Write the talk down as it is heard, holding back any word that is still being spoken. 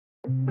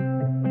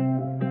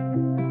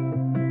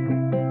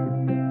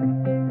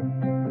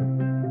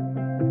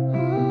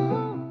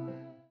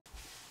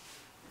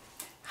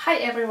Hi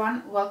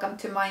everyone, welcome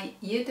to my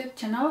YouTube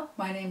channel.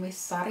 My name is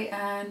Sari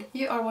and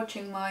you are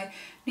watching my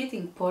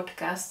knitting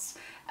podcasts.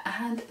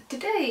 And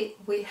today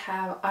we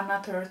have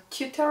another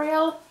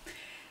tutorial.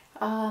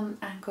 I'm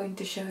going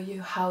to show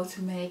you how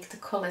to make the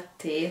Colette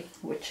tee,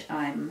 which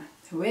I'm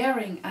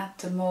wearing at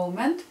the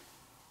moment.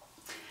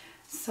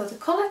 So the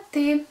Colette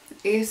tee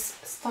is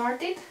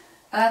started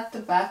at the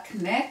back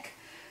neck.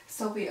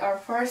 So we are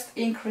first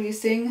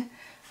increasing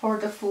for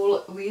the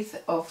full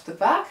width of the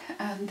back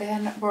and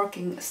then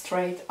working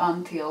straight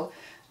until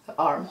the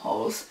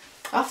armholes.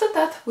 After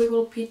that we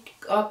will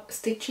pick up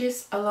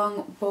stitches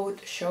along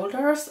both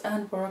shoulders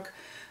and work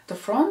the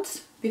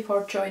fronts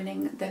before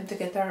joining them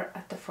together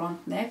at the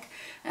front neck,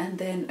 and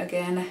then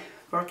again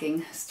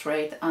working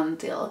straight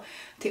until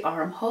the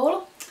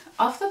armhole.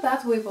 After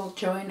that we will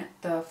join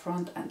the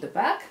front and the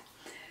back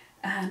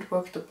and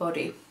work the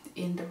body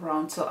in the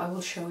round, so I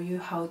will show you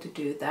how to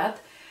do that.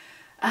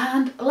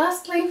 And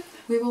lastly,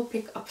 we will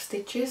pick up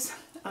stitches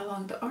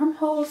along the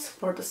armholes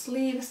for the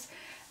sleeves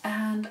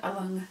and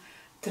along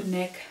the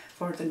neck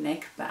for the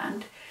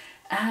neckband.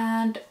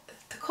 And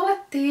the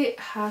Colette tee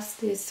has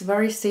this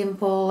very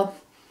simple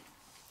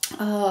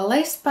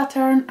lace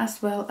pattern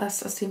as well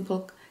as a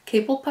simple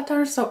cable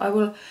pattern. So I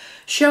will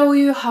show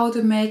you how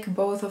to make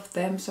both of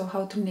them. So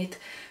how to knit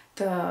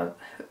the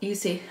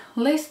easy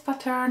lace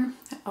pattern,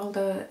 all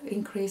the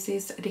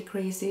increases,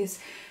 decreases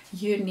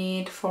you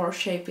need for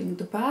shaping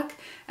the back,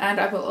 and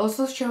I will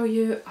also show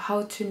you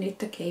how to knit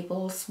the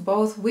cables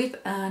both with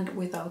and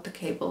without the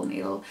cable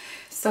needle.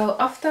 So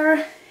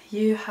after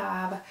you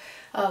have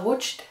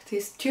watched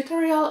this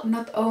tutorial,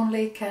 not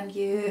only can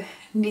you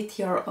knit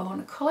your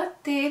own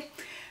Colette tee,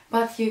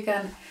 but you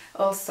can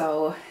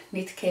also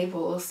knit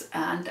cables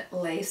and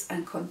lace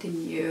and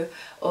continue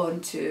on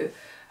to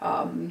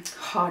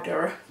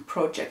harder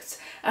projects.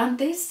 And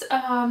this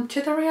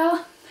tutorial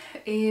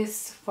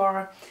is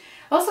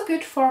also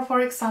good for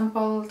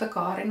example, the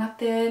Kaarina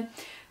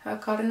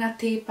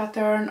tee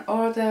pattern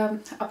or the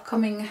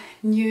upcoming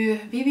new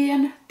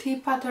Vivienne tee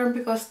pattern,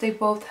 because they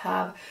both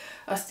have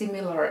a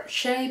similar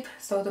shape.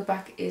 So the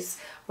back is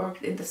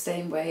worked in the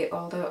same way,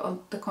 although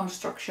the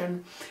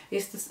construction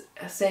is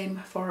the same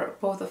for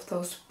both of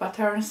those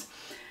patterns.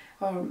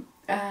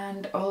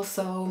 And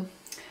also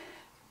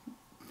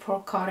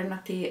for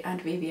Kaarina tee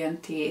and Vivienne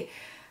tee,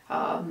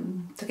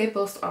 the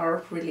cables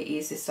are really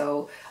easy,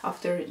 so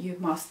after you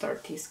master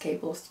these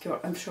cables,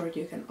 I'm sure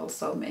you can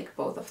also make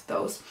both of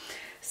those.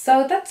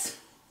 So that's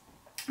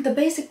the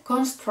basic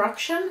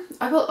construction.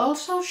 I will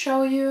also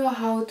show you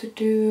how to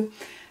do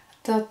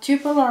the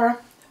tubular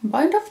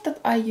bind off that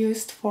I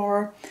used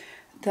for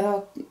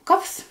the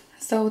cuffs.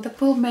 So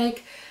that will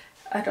make,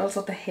 and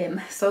also the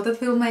hem, so that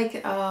will make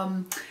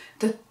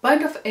the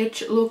bind off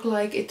edge look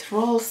like it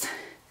rolls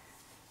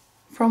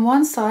from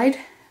one side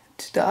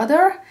to the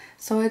other.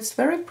 So it's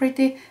very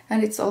pretty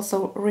and it's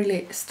also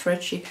really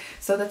stretchy.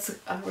 So that's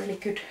really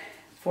good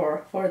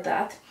for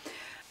that.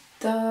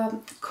 The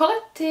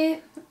Colette tee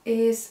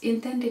is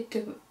intended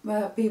to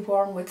be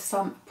worn with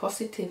some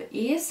positive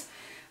ease,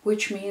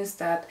 which means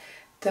that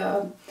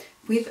the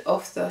width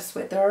of the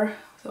sweater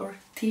or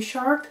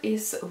t-shirt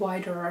is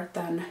wider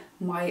than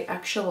my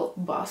actual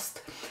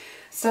bust.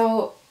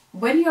 So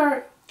when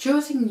you're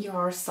choosing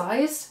your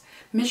size,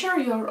 measure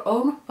your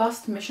own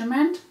bust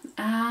measurement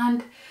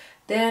and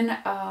then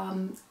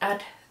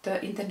add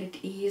the intended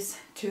ease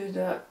to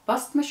the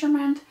bust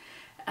measurement,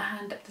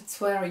 and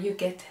that's where you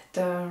get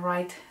the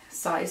right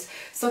size.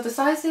 So the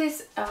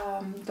sizes,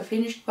 the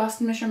finished bust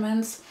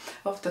measurements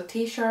of the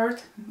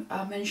t-shirt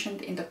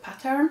mentioned in the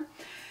pattern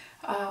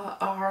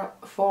are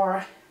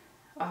for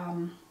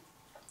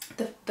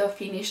the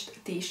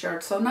finished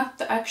t-shirt. So not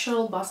the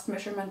actual bust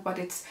measurement, but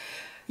it's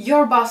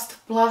your bust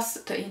plus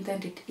the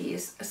intended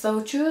ease.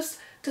 So choose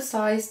the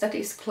size that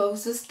is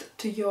closest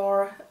to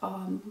your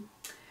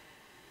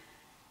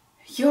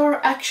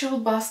actual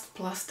bust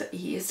plus the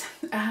ease.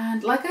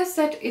 And like I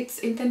said, it's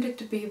intended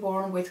to be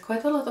worn with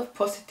quite a lot of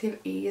positive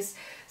ease.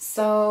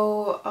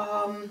 So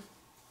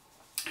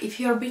if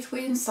you're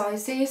between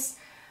sizes,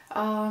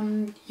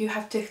 you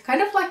have to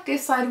kind of like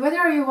decide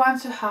whether you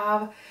want to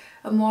have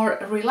a more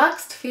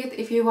relaxed fit.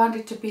 If you want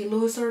it to be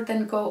looser,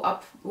 then go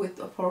up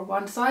for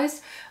one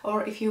size,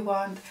 or if you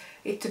want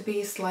it to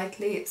be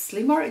slightly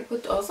slimmer, it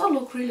would also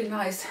look really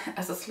nice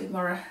as a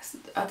slimmer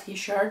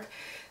t-shirt,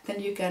 then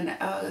you can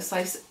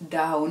size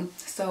down.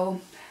 So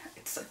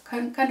it's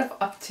kind of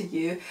up to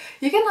you.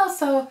 You can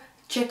also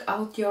check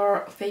out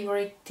your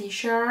favorite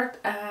t-shirt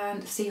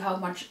and see how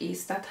much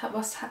ease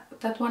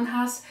that one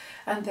has,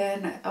 and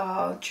then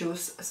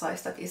choose a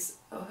size that is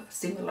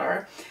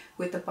similar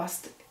with the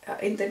bust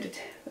intended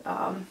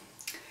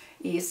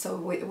ease, so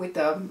with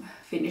the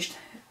finished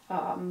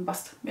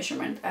bust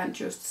measurement, and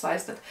choose the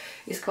size that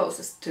is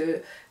closest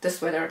to the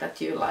sweater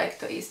that you like,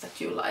 the ease that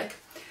you like.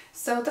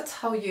 So that's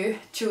how you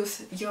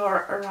choose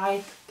your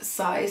right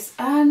size.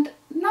 And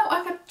now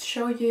I can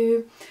show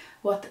you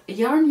what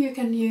yarn you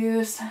can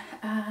use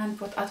and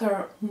what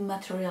other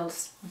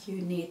materials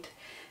you need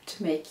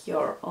to make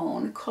your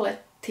own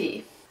Colette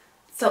tee.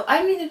 So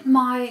I knitted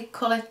my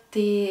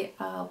Colette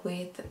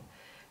with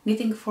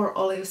Knitting for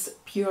Olive's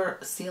Pure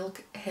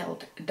Silk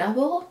Held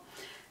Double.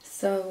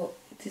 So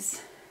it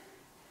is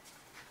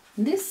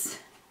this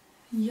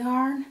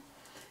yarn,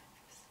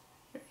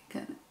 here you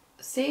can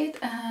see it,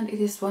 and it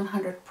is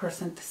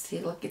 100%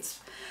 silk. It's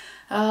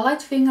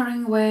light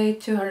fingering weight,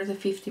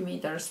 250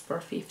 meters per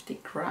 50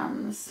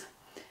 grams.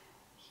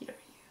 Here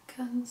you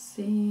can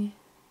see.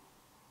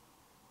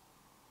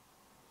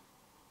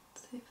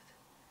 Let's see if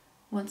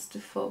it wants to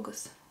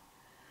focus.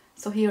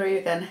 So here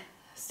you can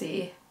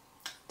see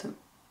the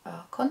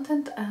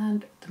content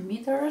and the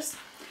meters.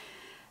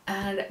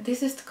 And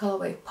this is the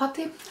colorway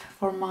Putty.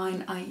 For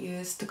mine I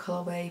used the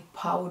colorway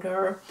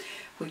Powder,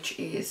 which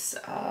is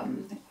a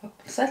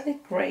slightly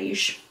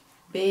grayish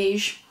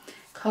beige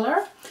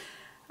color.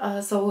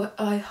 So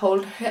I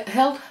held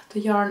the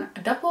yarn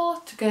double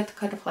to get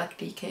kind of like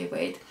DK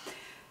weight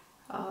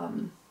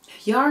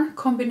yarn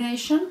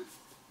combination.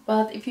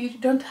 But if you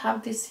don't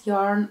have this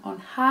yarn on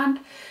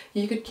hand,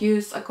 you could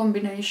use a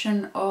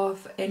combination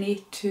of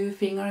any 2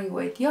 fingering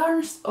weight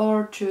yarns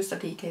or choose a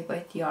DK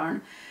weight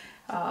yarn.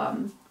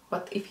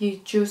 But if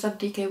you choose a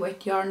DK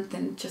weight yarn,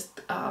 then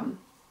just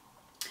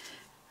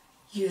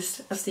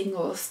use a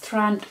single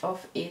strand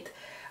of it.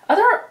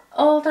 Other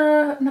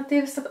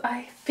alternatives that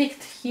I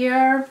picked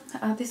here,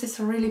 this is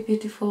a really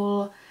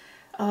beautiful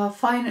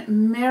fine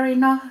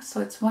merino, so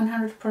it's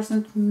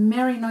 100%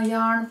 merino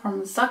yarn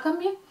from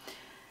Zakami,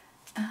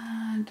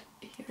 and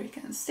here you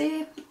can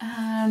see,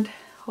 and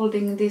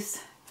holding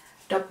this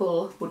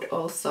double would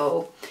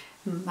also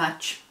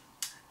match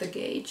the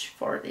gauge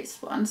for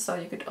this one. So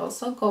you could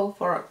also go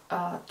for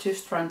 2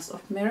 strands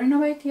of merino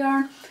weight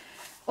yarn,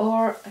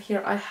 or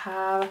here I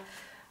have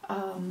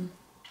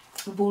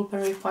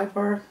Woolberry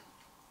Fiber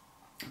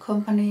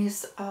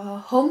Company's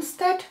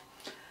Homestead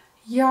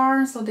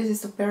yarn. So this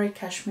is a berry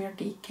cashmere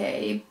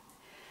DK,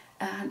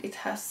 and it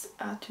has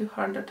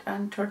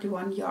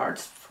 231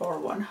 yards for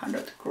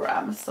 100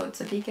 grams. So it's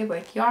a DK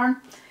weight yarn.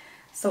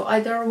 So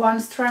either 1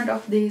 strand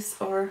of this,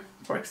 or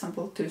for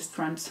example 2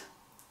 strands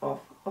of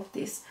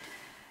this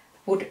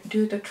would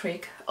do the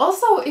trick.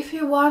 Also, if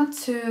you want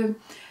to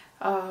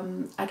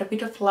add a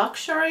bit of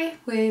luxury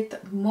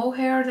with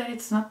mohair, then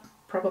it's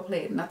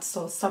probably not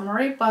so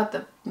summery,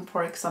 but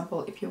for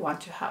example, if you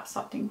want to have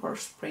something for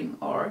spring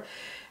or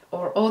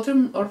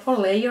autumn, or for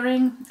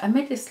layering, I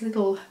made this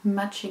little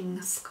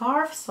matching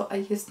scarf. So I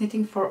used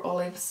Knitting for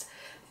Olive's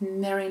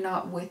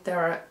merino with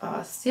their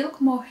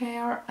silk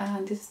mohair,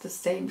 and this is the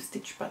same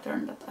stitch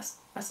pattern that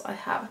as I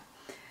have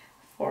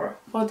for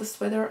the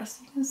sweater, as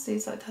you can see.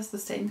 So it has the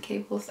same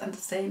cables and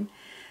the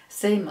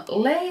same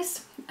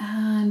lace,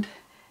 and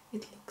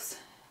it looks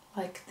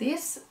like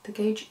this. The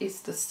gauge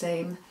is the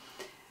same,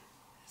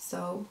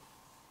 so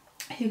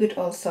you could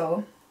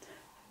also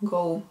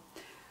go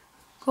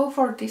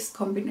for this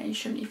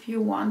combination if you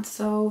want.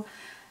 So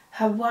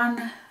have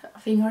 1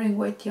 fingering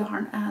weight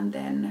yarn and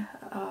then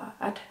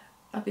add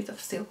a bit of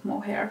silk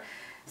mohair.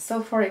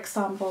 So for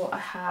example, I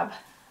have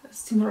a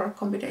similar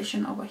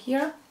combination over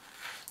here.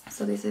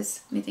 So this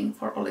is Knitting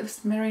for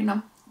Olive's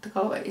merino. The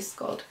colorway is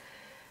called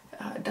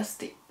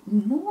Dusty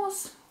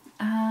Moose,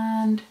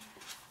 and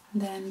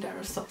then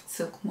there's soft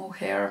silk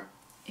mohair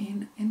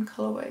in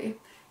colorway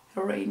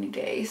Rainy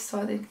Days.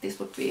 So I think this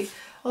would be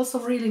also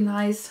really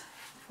nice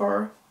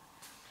for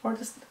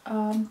this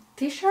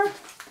t-shirt.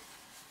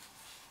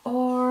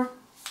 Or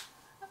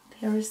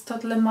here is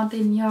Toddler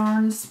Matin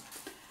Yarns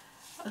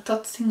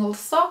Tot Single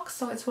Sock.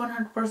 So it's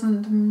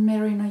 100%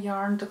 merino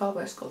yarn. The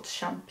colorway is called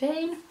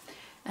Champagne,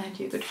 and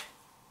you could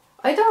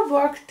either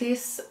work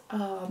this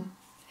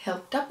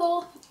held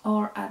double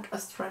or add a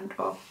strand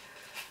of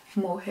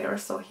mohair.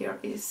 So here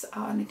is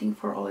Knitting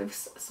for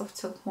Olive's soft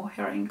silk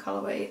mohair in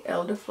colorway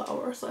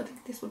Elderflower. So I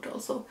think this would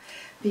also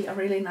be a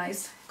really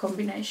nice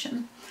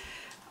combination.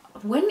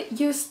 When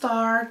you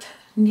start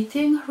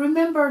knitting,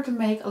 remember to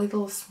make a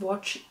little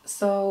swatch.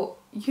 So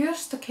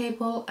use the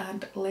cable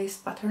and lace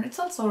pattern. It's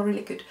also a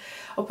really good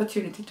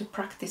opportunity to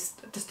practice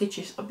the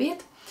stitches a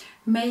bit.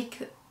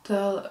 Make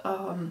the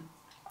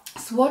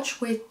swatch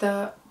with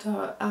the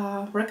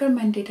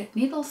recommended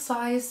needle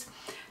size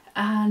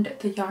and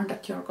the yarn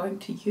that you're going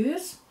to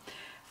use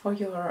for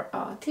your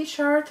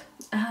t-shirt,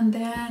 and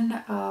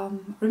then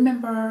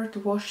remember to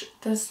wash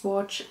the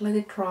swatch, let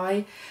it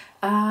dry,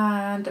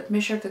 and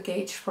measure the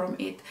gauge from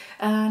it.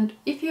 And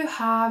if you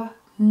have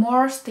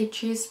more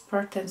stitches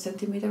per 10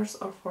 centimeters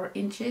or 4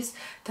 inches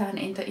than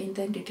in the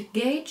intended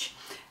gauge,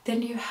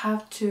 then you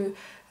have to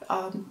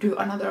do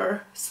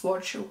another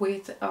swatch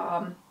with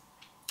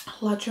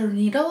larger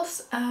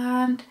needles.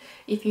 And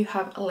if you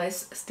have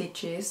less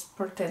stitches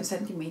per 10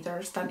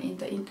 centimeters than in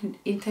the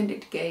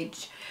intended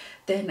gauge,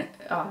 then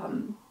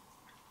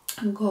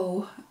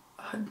go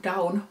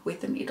down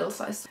with the needle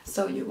size,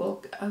 so you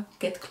will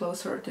get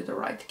closer to the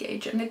right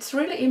gauge. And it's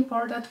really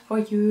important for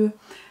you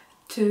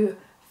to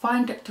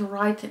find the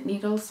right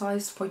needle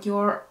size for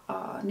your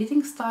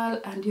knitting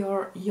style and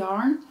your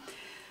yarn.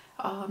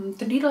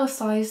 the needle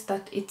size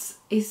that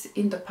is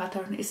in the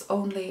pattern is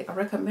only a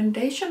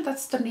recommendation.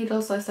 That's the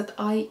needle size that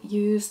I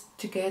use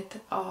to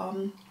get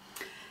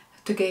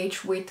to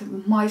gauge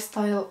with my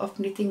style of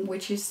knitting,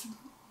 which is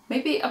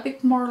maybe a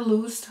bit more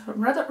loose,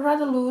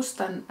 rather loose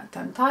than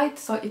tight.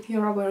 So if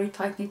you're a very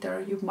tight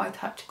knitter, you might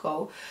have to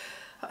go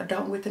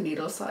down with the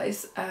needle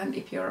size, and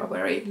if you're a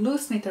very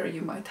loose knitter,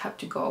 you might have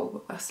to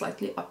go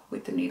slightly up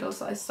with the needle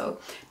size. So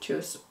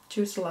choose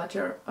a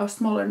larger or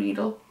smaller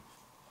needle.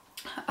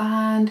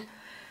 And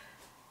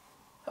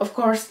of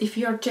course, if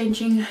you're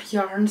changing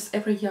yarns,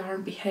 every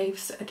yarn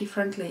behaves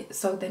differently,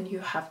 so then you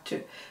have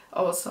to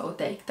also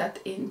take that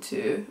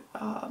into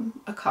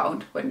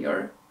account when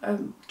you're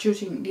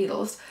choosing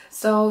needles.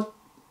 So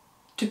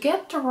to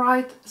get the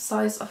right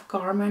size of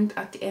garment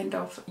at the end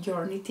of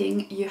your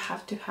knitting, you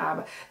have to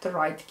have the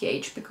right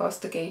gauge, because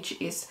the gauge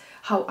is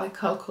how I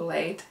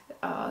calculate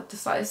the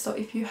size. So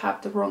if you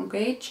have the wrong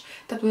gauge,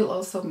 that will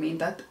also mean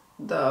that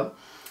the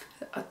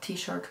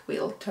t-shirt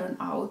will turn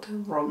out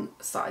wrong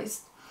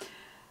size.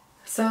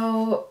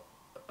 So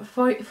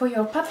for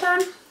your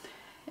pattern,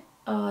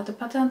 the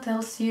pattern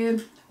tells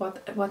you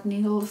what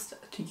needles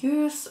to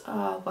use,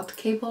 what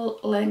cable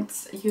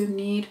lengths you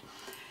need,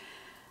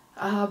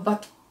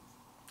 but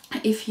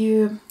if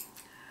you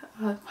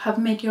have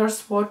made your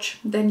swatch,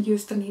 then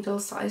use the needle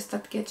size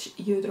that gets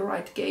you the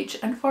right gauge.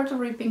 And for the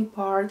ripping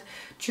part,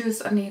 choose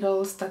a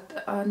needle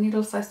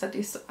size that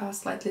is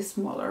slightly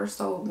smaller,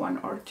 so 1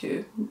 or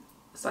 2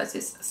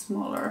 sizes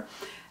smaller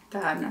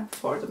than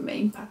for the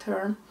main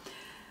pattern.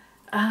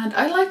 And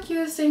I like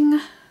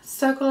using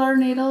circular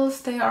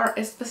needles. They are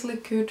especially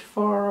good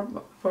for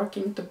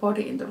working the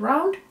body in the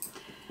round.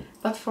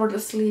 But for the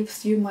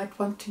sleeves, you might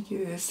want to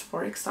use,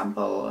 for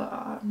example,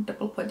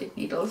 double-pointed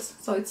needles.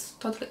 So it's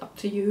totally up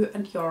to you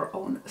and your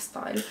own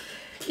style.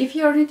 If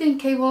you're knitting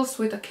cables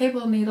with a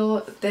cable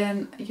needle,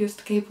 then use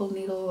the cable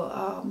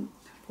needle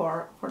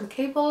for the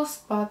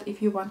cables. But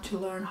if you want to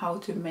learn how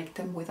to make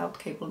them without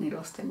cable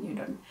needles, then you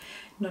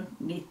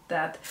don't need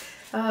that.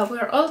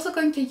 We're also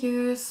going to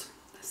use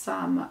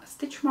some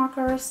stitch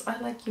markers. I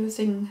like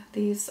using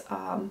these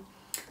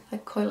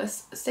like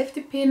coilless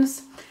safety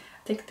pins.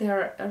 I think they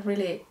are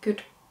really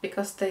good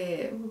because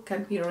they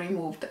can be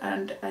removed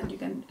and you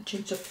can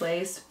change the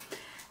place.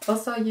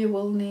 Also, you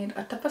will need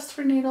a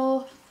tapestry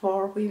needle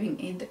for weaving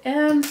in the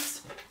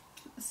ends,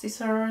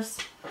 scissors,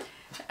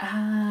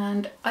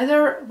 and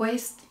either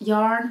waste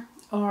yarn,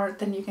 or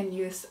then you can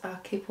use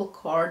cable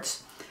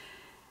cords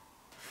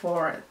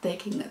for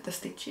taking the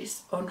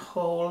stitches on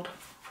hold,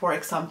 for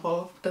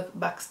example the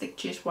back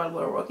stitches while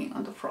we're working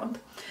on the front.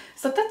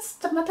 So that's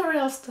the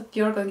materials that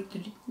you're going to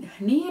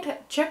need.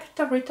 Check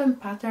the written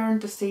pattern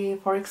to see,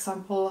 for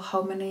example,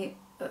 how many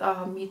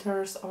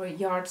meters or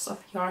yards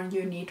of yarn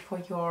you need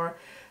for your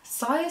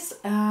size.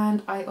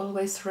 And I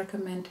always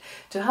recommend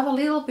to have a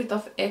little bit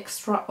of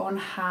extra on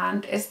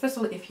hand,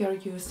 especially if you're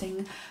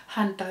using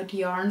hand-dyed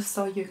yarns,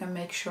 so you can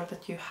make sure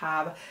that you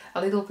have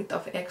a little bit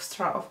of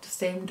extra of the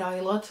same dye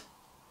lot.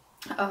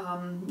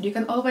 You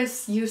can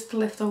always use the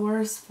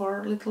leftovers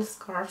for little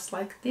scarves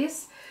like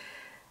this,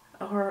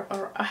 or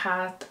a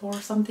hat or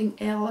something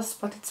else,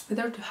 but it's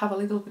better to have a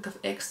little bit of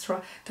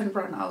extra than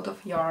run out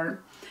of yarn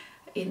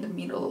in the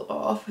middle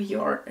of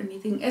your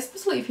knitting,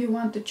 especially if you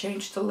want to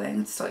change the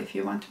length. So if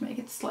you want to make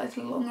it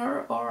slightly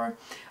longer,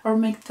 or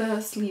make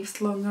the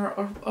sleeves longer,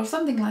 or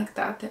something like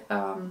that,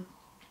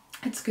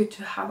 it's good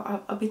to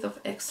have a bit of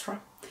extra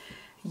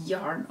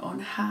yarn on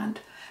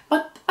hand.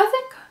 But I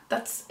think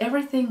that's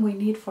everything we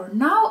need for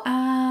now,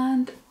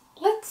 and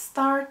let's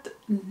start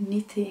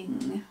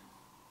knitting.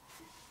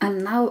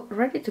 I'm now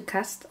ready to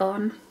cast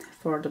on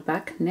for the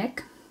back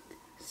neck.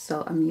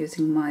 So I'm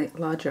using my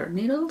larger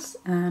needles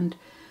and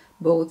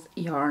both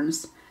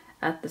yarns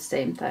at the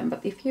same time.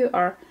 But if you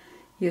are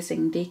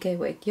using DK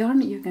weight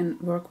yarn, you can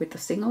work with a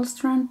single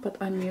strand, but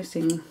I'm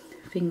using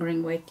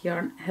fingering weight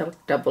yarn held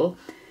double.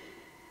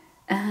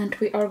 And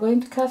we are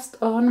going to cast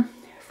on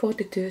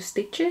 42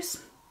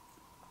 stitches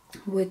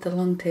with the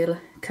long tail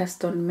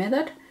cast on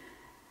method.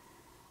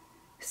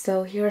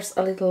 So here's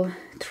a little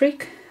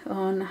trick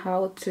on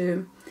how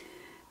to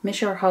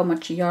measure how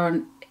much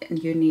yarn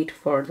you need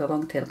for the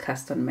long tail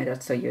cast on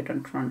method, so you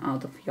don't run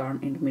out of yarn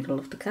in the middle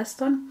of the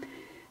cast on.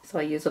 So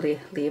I usually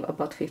leave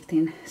about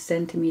 15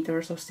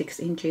 centimeters or 6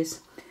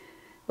 inches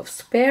of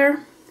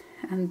spare,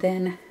 and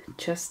then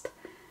just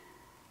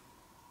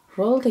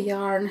roll the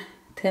yarn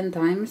 10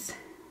 times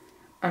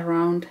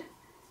around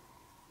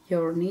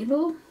your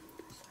needle.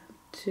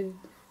 2,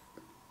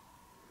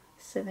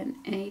 7,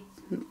 8,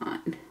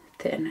 9,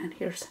 10, and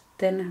here's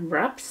 10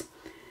 wraps.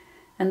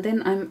 And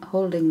then I'm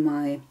holding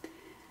my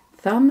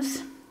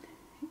thumbs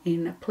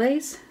in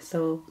place,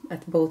 so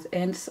at both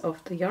ends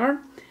of the yarn,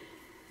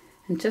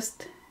 and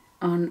just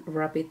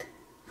unwrap it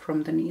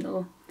from the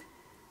needle.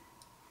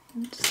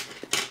 Just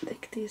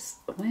take this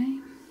away.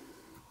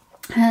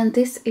 And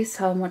this is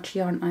how much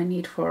yarn I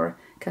need for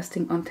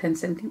casting on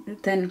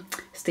 10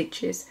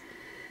 stitches.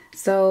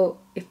 So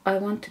if I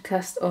want to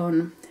cast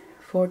on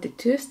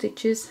 42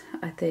 stitches,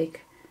 I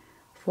take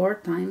 4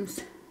 times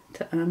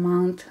the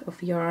amount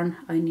of yarn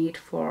I need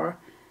for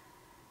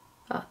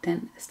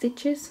 10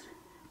 stitches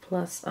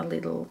plus a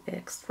little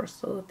extra,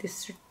 so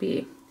this should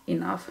be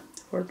enough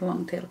for the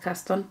long tail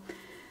cast on.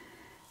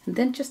 And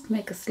then just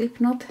make a slip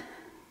knot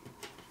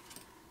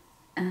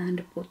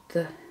and put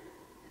the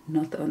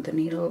knot on the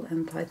needle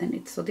and tighten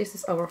it. So this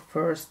is our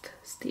first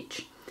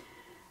stitch,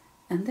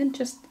 and then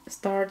just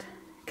start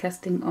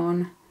casting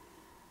on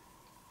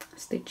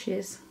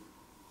stitches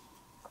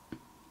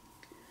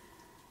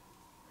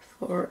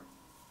for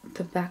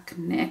the back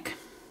neck.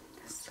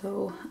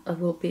 So I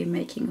will be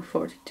making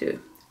 42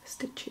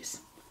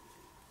 stitches.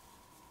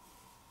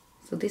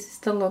 So this is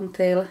the long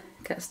tail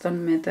cast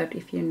on method.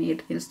 If you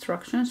need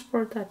instructions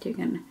for that, you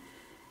can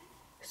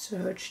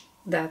search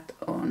that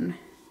on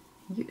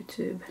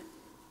YouTube.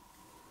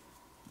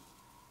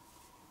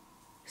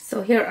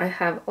 So here I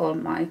have all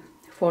my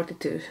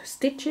 42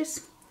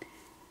 stitches,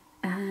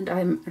 and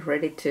I'm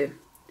ready to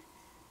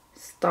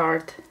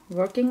start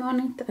working on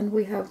it. And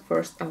we have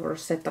first our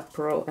setup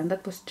row, and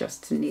that was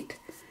just to knit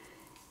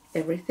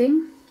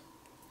everything.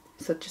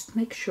 So just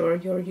make sure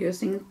you're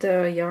using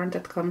the yarn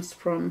that comes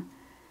from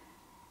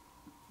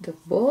the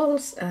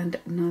balls and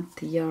not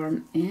the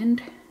yarn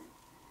end,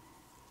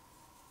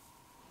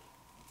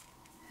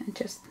 and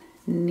just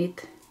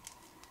knit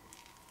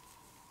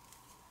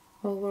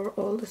over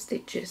all the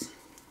stitches.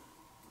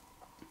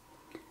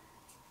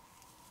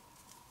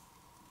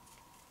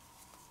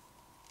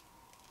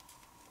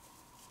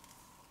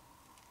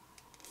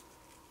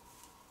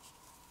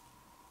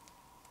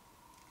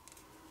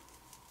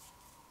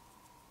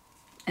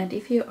 And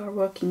if you are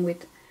working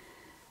with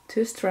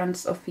 2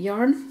 strands of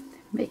yarn,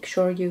 make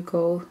sure you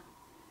go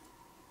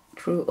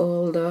through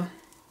all the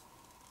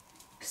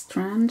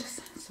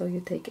strands, so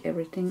you take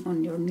everything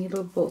on your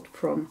needle, both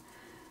from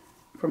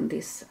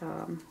this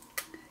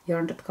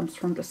yarn that comes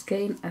from the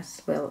skein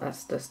as well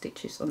as the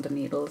stitches on the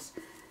needles,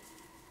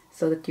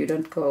 so that you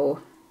don't go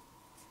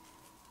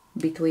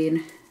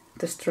between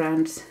the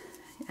strands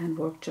and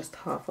work just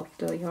half of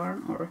the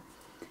yarn, or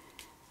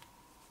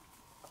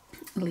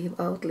leave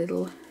out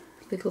little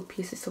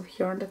pieces of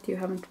yarn that you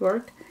haven't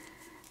worked.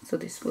 So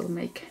this will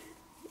make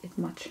it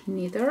much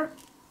neater.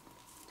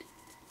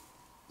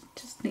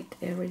 Just knit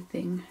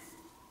everything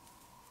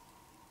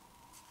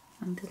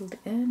until the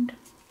end,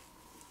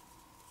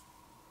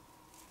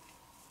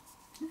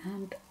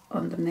 and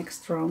on the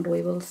next round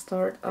we will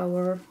start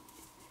our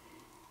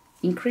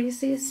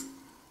increases,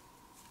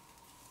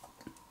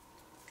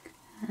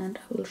 and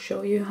I will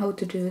show you how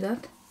to do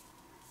that.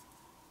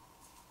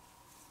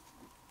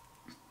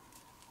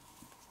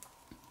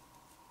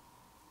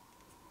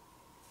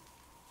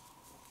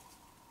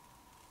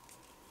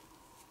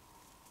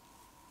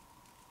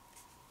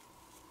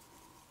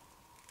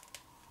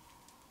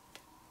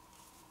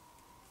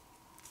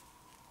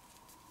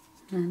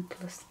 And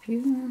plus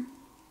few,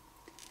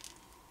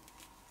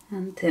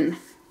 and then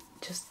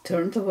just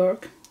turn the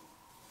work.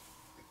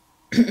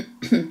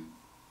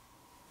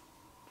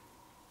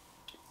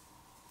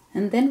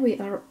 And then we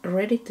are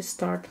ready to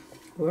start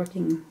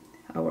working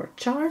our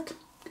chart.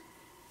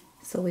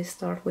 So we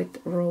start with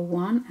row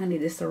 1, and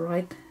it is a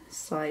right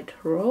side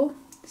row.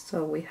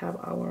 So we have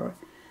our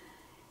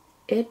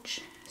edge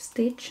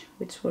stitch,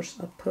 which was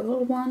a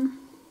purl one.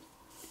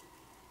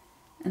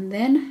 And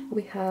then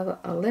we have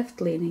a left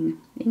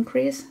leaning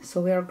increase, so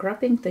we are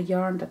grabbing the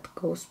yarn that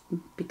goes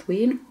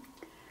between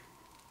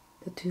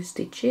the 2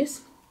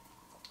 stitches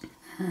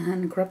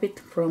and grab it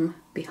from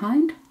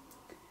behind,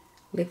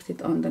 lift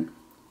it on the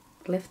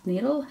left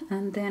needle,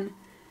 and then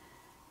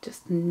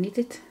just knit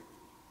it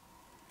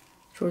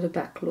through the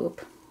back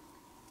loop,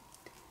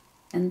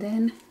 and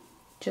then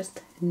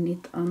just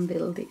knit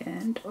until the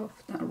end of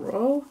the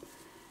row,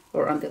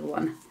 or until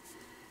one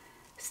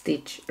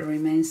stitch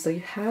remains. So you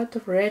have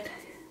the red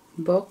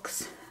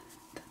box,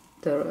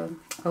 the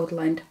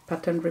outlined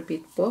pattern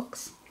repeat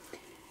box.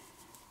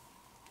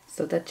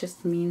 So that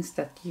just means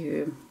that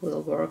you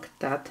will work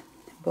that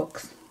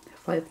box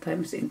 5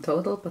 times in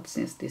total, but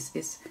since this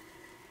is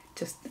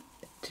just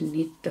to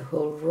knit the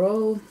whole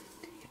row,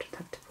 you don't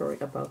have to worry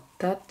about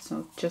that.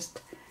 So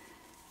just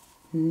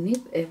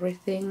knit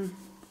everything.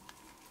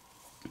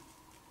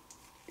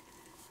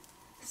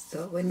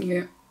 So when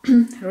you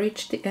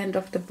reach the end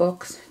of the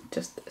box,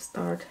 just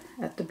start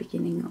at the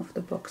beginning of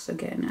the box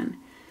again,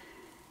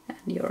 and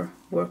you're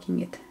working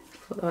it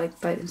for 5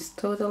 times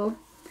total.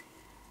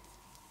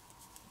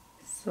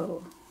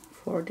 So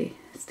 40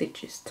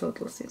 stitches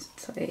total, since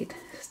it's an 8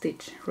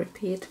 stitch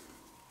repeat.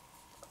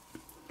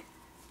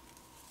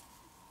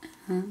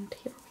 And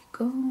here we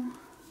go,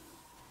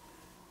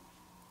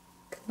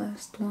 the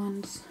last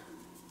ones.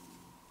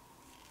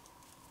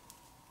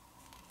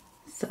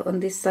 So on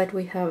this side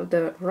we have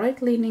the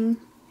right leaning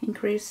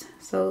increase,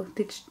 so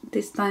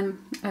this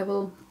time I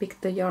will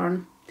pick the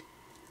yarn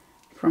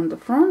from the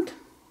front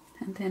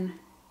and then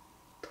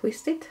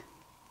twist it.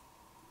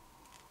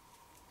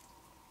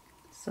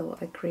 So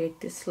I create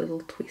this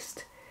little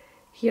twist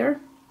here,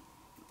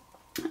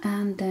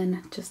 and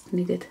then just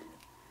knit it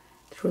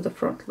through the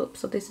front loop.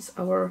 So this is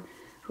our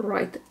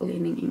right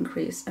leaning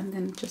increase, and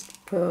then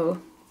just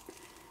purl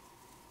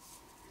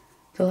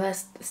the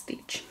last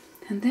stitch.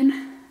 And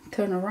then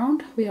turn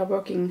around. We are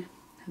working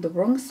the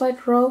wrong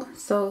side row,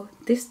 so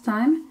this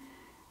time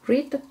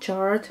read the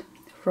chart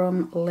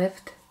from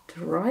left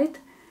to right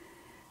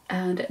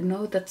and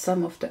note that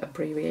some of the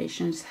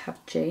abbreviations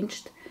have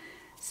changed.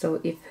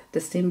 So if the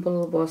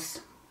symbol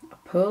was a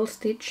purl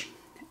stitch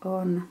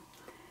on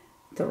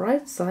the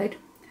right side,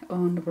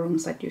 on the wrong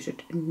side you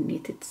should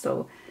knit it.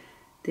 So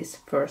this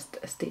first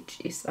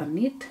stitch is a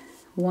knit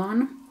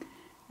one,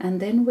 and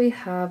then we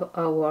have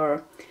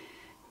our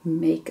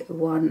make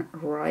one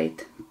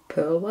right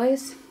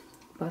purlwise,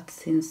 but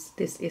since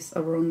this is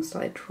a wrong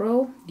side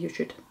row you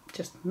should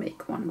just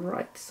make one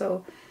right.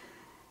 So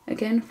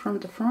again from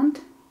the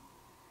front,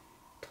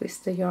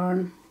 twist the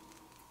yarn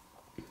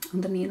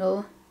on the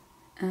needle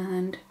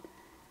and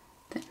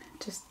then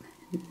just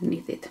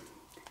knit it,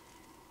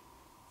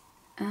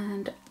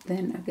 and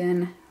then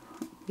again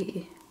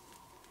we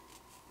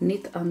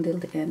knit until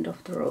the end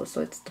of the row.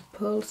 So it's the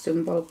purl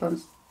symbol, but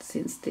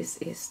since this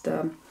is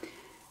the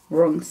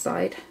wrong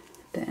side,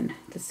 then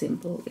the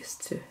symbol is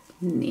to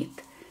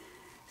knit.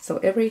 So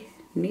every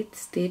knit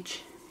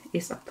stitch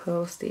is a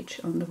purl stitch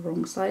on the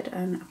wrong side,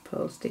 and a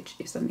purl stitch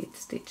is a knit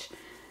stitch.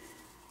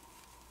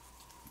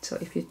 So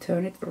if you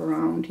turn it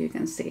around, you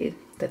can see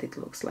that it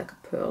looks like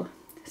a purl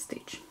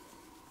stitch.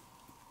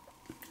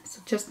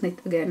 So just knit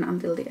again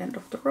until the end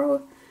of the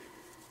row,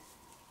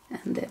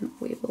 and then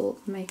we will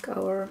make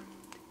our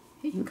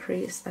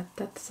increase at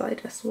that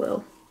side as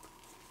well.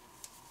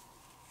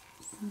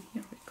 So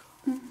here we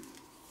go.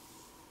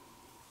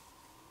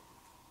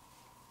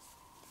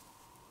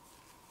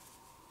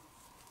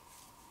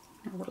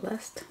 Our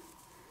last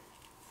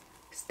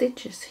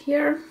stitch is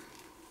here,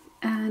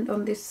 and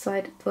on this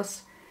side it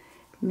was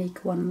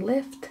make one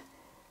left,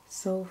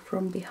 so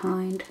from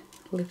behind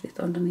lift it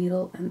on the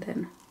needle and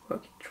then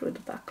work it through the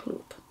back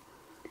loop,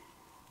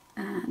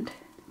 and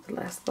the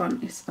last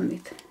one is a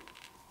knit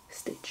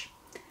stitch.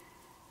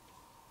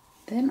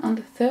 Then on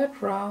the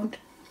third round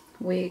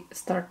we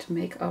start to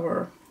make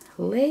our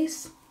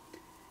lace.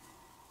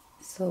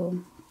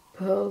 So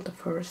purl the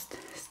first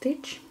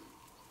stitch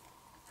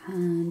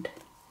and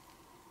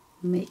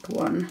make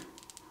one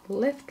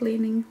left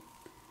leaning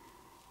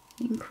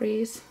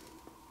increase,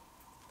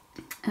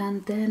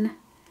 and then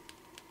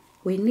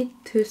we knit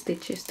 2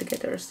 stitches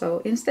together.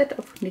 So instead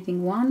of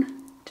knitting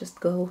one, just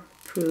go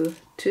through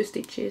 2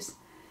 stitches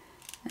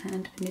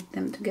and knit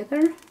them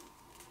together,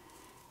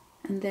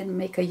 and then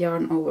make a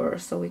yarn over.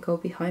 So we go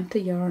behind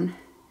the yarn,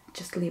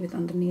 just leave it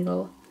on the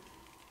needle,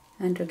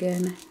 and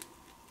again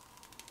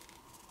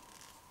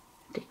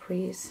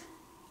decrease,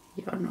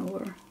 yarn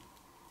over,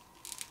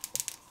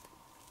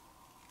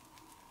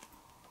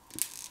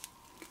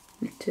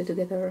 knit 2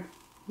 together,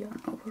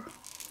 yarn over,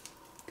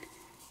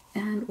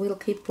 and we'll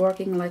keep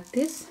working like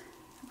this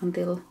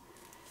until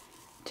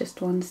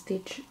just 1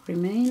 stitch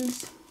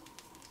remains.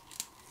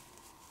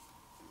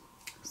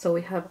 So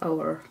we have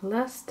our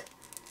last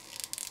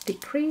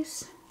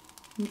decrease,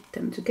 knit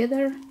them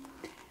together,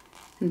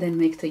 and then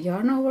make the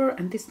yarn over.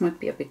 And this might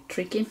be a bit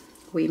tricky.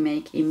 We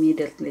make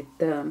immediately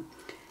the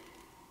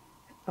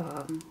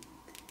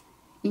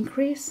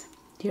increase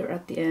here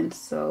at the end.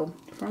 So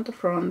front to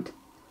front,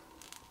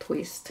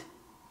 twist,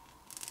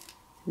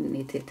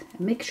 knit it,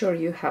 and make sure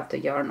you have the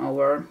yarn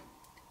over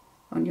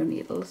on your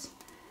needles.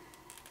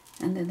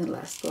 And then the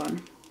last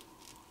one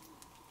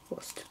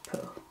was to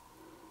purl.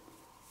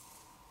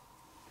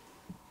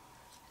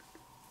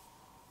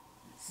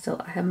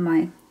 So I have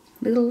my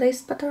little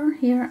lace pattern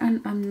here,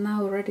 and I'm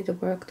now ready to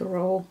work the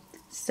row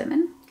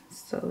 7.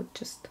 So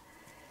just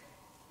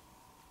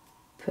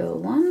purl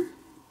 1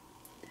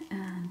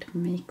 and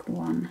make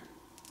 1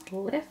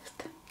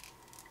 left,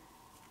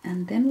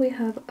 and then we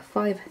have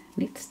 5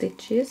 knit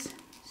stitches.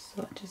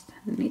 So just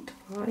knit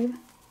 5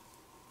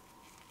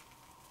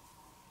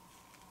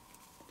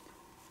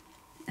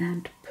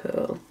 and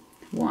purl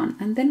 1,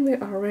 and then we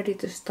are ready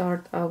to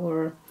start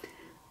our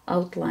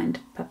outlined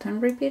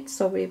pattern repeat.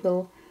 So we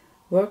will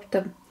work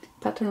the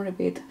pattern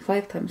repeat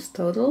 5 times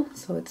total,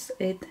 so it's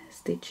 8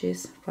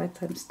 stitches 5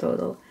 times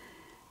total.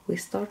 We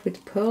start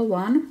with purl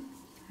 1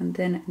 and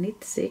then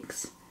knit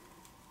 6,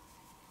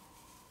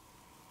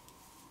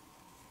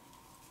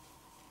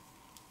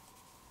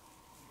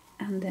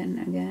 and then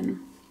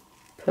again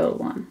purl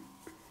 1,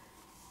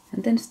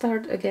 and then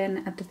start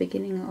again at the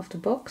beginning of the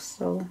box.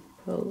 So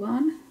purl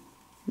 1,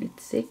 knit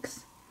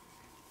 6,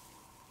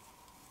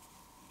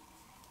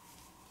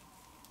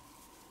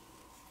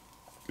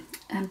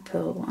 and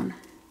purl 1,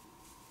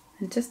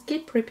 and just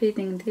keep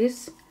repeating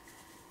this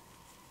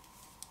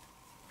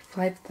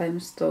 5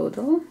 times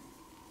total.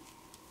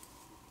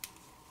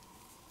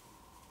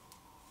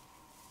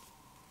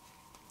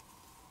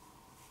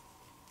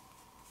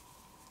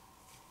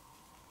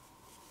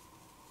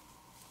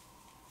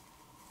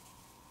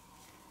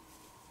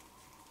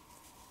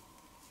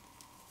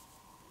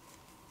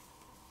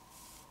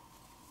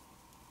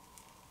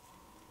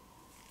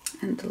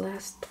 And the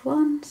last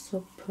one,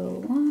 so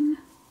purl 1,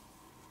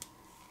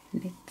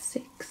 knit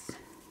 6,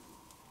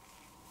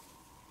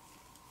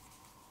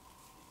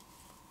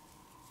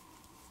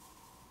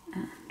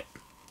 and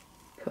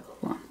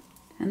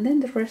and then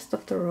the rest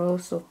of the row,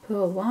 so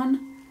purl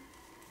 1,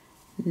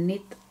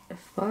 knit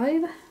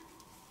 5,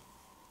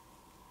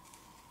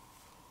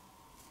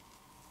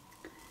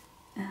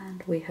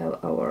 and we have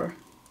our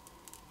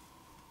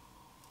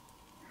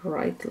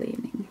right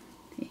leaning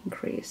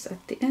increase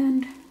at the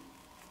end,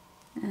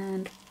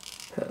 and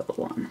purl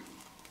 1.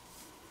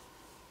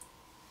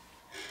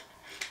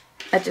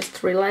 I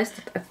just realized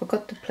that I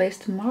forgot to place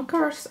the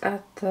markers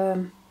at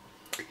the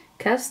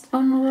cast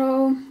on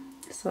row,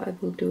 so I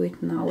will do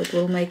it now. It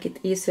will make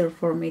it easier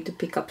for me to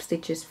pick up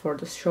stitches for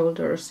the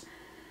shoulders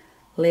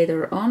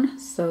later on.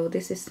 So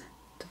this is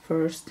the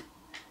first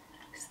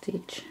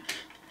stitch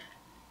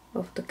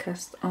of the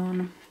cast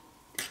on,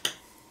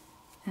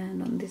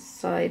 and on this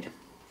side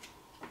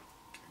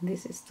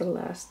this is the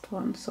last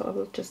one, so I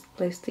will just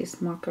place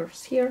these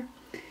markers here.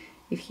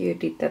 If you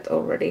did that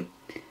already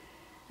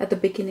at the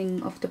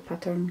beginning of the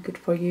pattern, good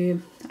for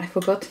you. I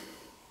forgot.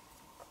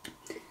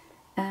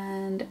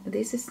 And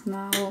this is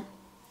now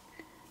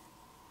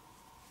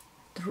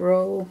the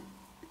row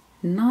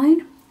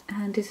 9,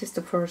 and this is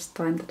the first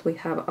time that we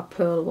have a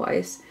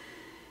purlwise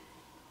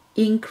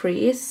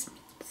increase,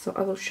 so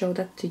I will show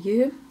that to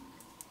you.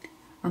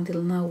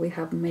 Until now we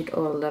have made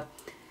all the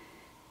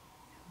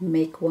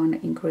make 1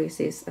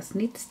 increases as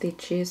knit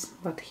stitches,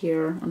 but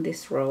here on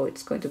this row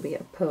it's going to be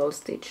a purl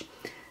stitch.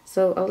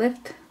 So a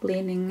left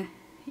leaning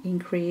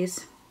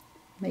increase,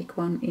 make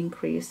 1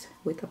 increase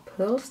with a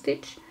purl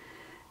stitch.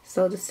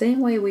 So the same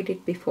way we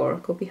did before,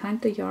 go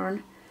behind the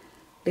yarn,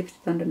 lift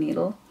it on the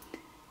needle,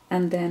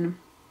 and then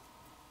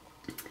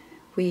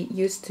we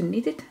used to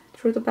knit it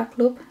through the back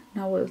loop.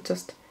 Now we'll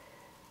just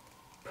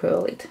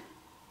purl it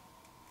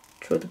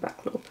through the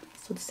back loop.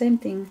 So the same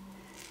thing,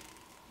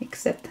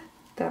 except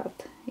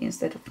that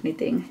instead of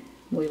knitting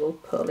we will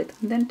purl it,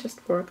 and then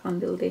just work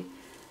until the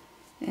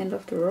end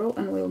of the row,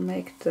 and we'll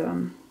make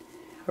the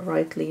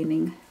right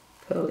leaning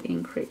purl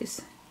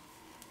increase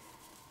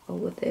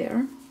over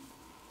there.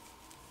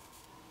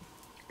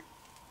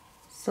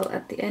 So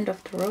at the end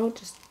of the row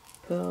just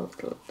purl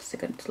the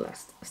second to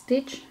last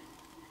stitch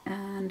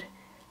and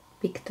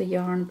pick the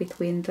yarn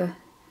between the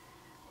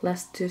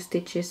last 2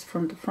 stitches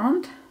from the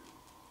front,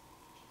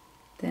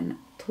 then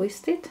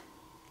twist it,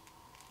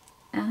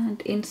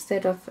 and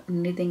instead of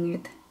knitting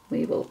it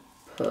we will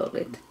purl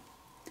it.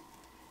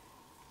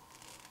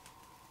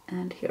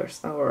 And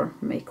here's our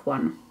make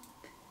 1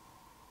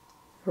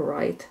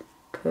 right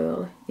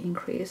purl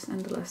increase,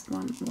 and the last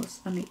one was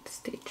a knit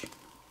stitch.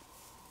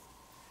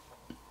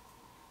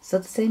 So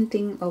the same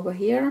thing over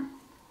here,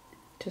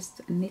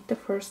 just knit the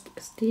first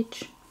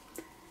stitch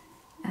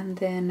and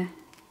then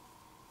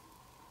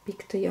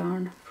pick the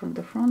yarn from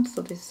the front,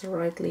 so this is a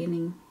right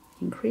leaning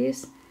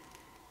increase,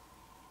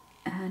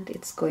 and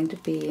it's going to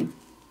be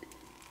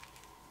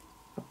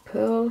a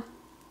purl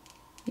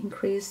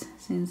increase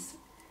since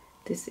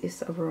this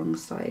is a wrong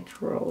side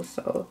row,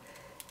 so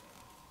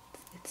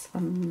it's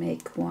a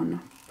make 1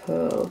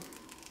 purl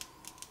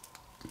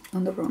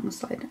on the wrong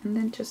side, and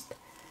then just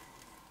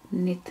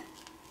knit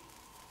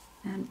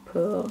and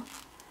purl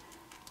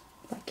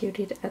like you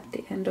did at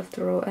the end of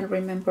the row. And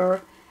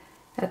remember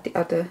at the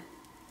other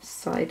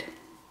side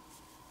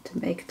to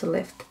make the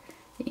left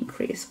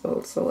increase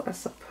also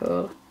as a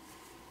purl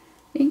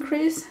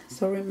increase,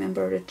 so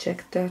remember to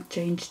check the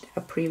changed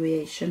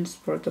abbreviations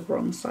for the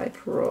wrong side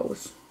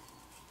rows.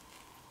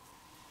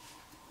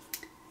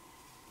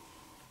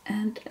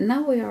 And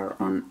now we are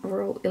on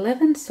row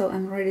 11, so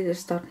I'm ready to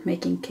start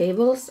making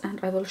cables, and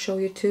I will show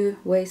you 2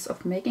 ways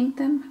of making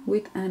them,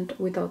 with and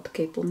without the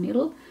cable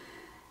needle.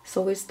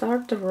 So we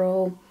start the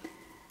row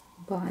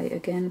by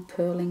again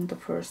purling the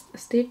first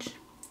stitch,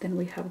 then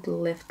we have the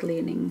left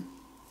leaning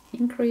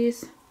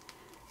increase,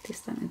 this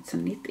time it's a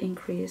knit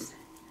increase,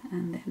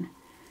 and then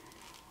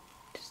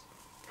just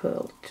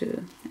purl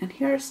 2. And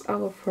here's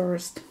our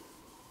first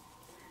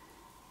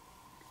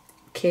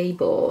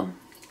cable.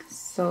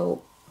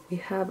 So we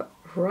have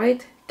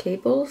right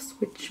cables,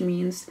 which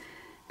means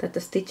that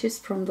the stitches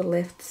from the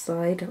left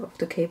side of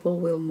the cable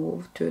will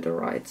move to the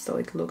right, so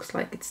it looks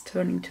like it's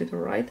turning to the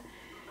right.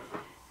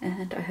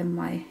 And I have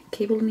my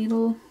cable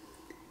needle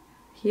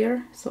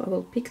here, so I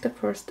will pick the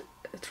first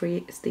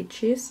 3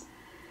 stitches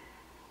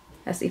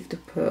as if to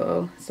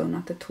purl, so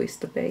not to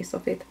twist the base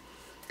of it,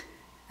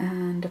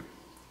 and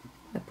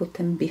I put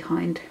them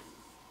behind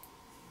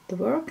the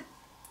work,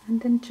 and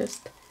then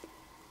just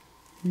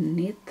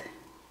knit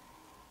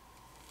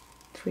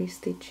 3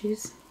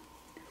 stitches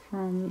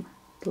from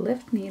the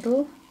left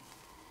needle,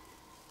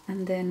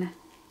 and then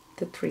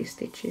the 3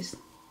 stitches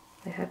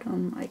I had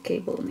on my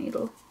cable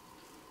needle.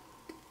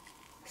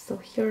 So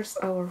here's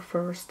our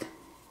first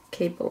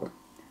cable.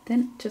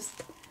 Then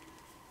just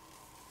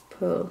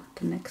purl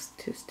the next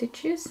 2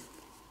 stitches,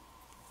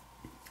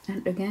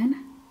 and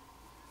again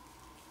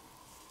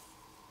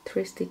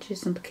 3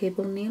 stitches on the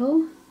cable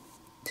needle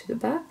to the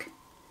back,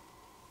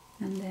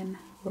 and then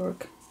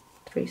work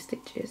 3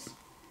 stitches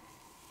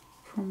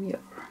from your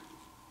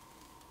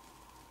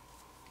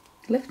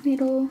left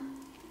needle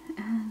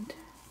and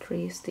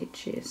 3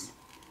 stitches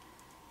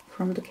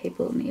from the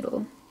cable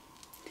needle.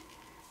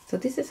 So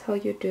this is how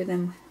you do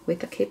them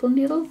with a cable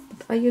needle,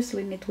 but I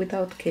usually knit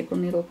without cable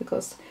needle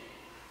because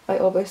I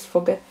always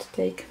forget to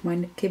take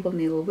my cable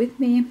needle with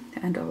me,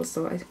 and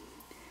also I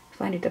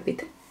find it a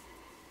bit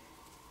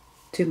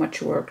too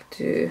much work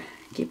to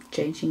keep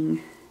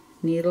changing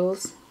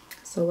needles.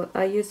 So what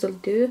I usually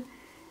do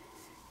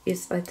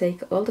is I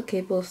take all the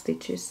cable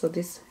stitches, so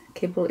this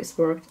cable is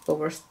worked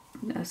over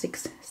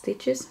 6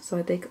 stitches, so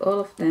I take all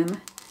of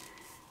them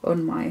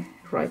on my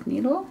right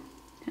needle,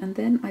 and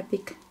then I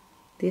pick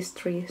these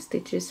 3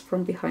 stitches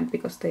from behind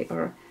because they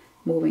are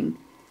moving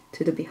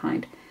to the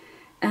behind,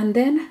 and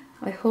then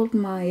I hold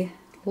my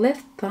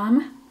left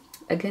thumb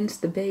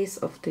against the base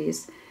of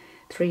these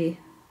 3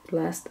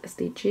 last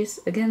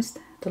stitches against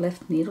the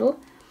left needle,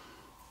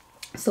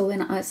 so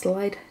when I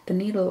slide the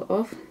needle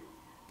off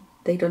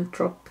they don't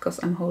drop because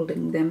I'm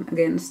holding them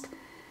against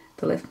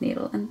the left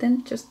needle, and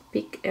then just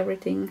pick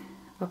everything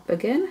up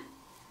again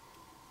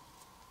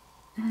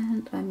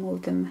and I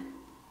move them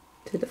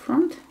to the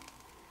front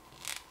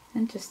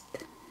and just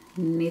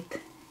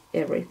knit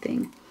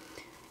everything.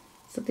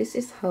 So this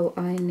is how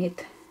I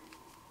knit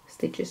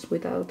stitches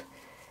without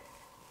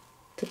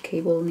the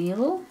cable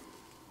needle.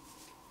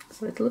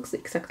 So it looks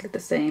exactly the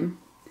same.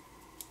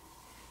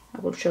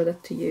 I will show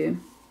that to you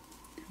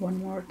one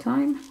more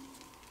time.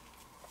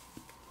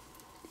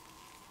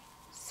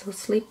 So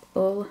slip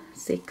all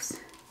 6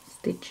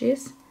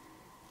 stitches.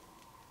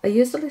 I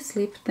usually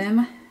slip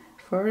them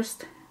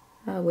first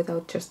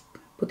without just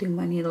putting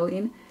my needle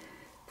in.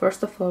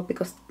 First of all,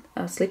 because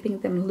slipping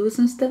them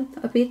loosens them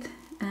a bit,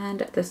 and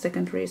the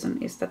second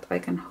reason is that I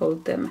can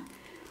hold them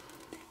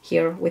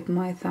here with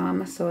my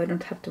thumb, so I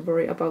don't have to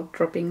worry about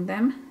dropping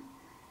them.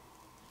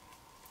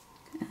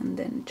 And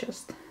then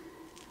just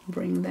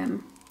bring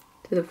them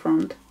to the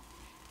front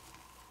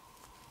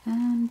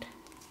and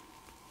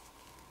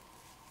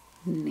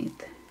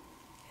knit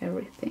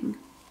everything.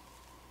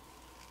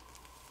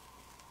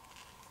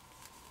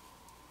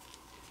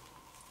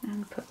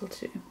 And purl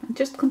 2, and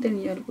just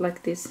continue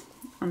like this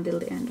until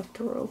the end of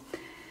the row.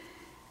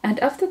 And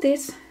after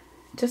this,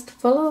 just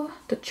follow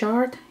the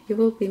chart. You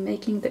will be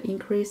making the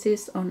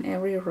increases on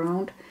every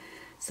round.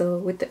 So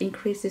with the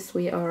increases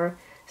we are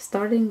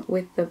starting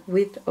with the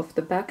width of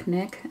the back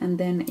neck and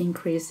then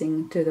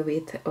increasing to the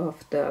width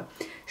of the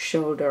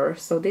shoulder.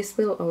 So this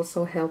will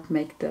also help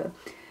make the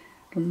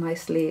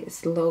nicely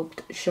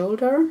sloped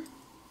shoulder,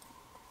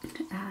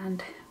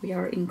 and we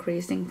are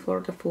increasing for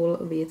the full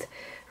width.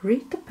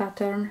 Read the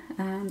pattern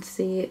and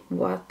see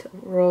what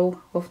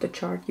row of the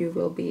chart you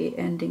will be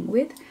ending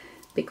with,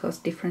 because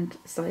different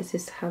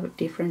sizes have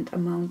different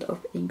amount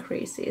of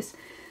increases.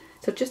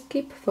 So just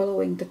keep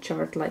following the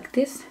chart like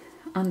this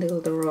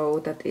until the row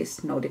that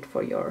is noted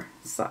for your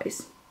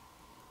size.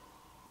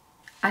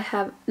 I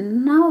have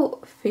now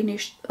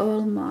finished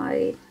all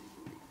my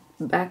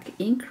back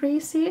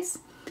increases,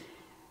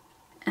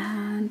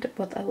 and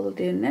what I will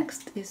do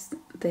next is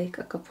take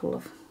a couple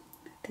of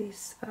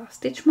these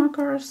stitch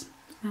markers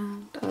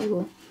and I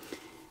will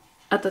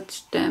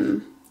attach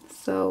them.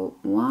 So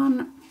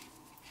one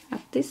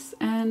at this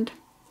end,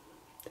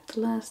 the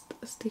last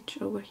stitch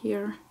over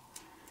here,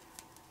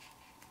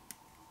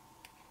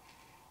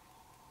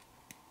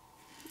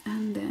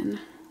 and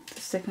then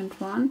the second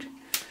one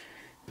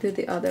to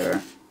the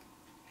other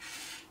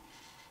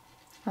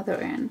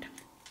end.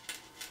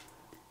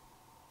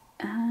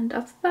 And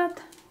after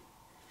that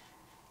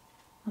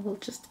I will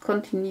just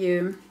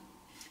continue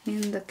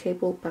in the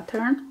cable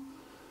pattern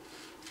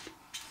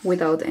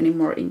without any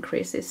more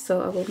increases.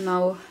 So I will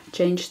now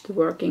change the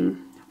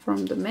working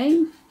from the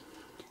main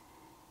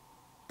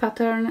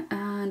pattern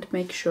and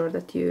make sure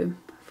that you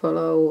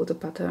follow the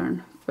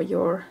pattern for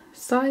your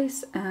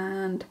size,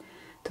 and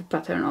the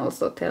pattern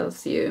also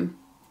tells you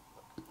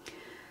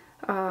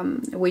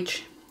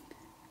which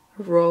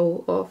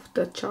row of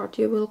the chart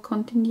you will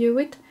continue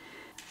with.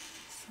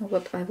 So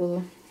what I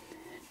will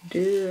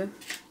do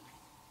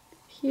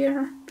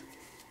here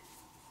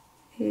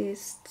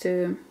is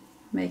to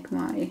make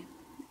my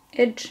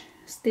edge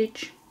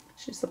stitch,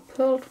 which is a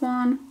purled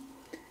one,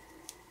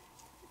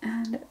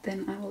 and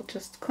then I will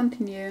just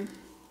continue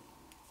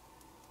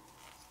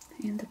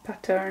in the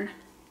pattern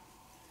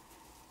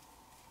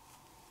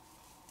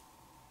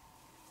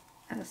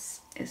as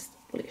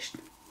established.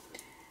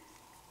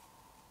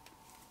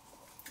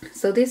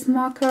 So these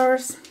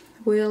markers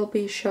will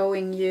be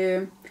showing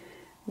you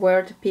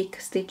where to pick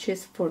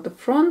stitches for the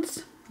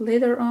fronts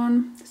later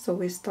on. So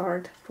we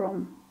start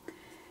from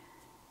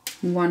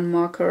one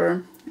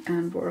marker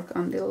and work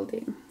until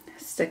the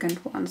second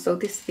one. So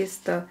this is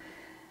the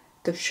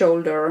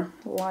shoulder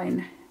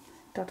line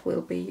that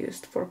will be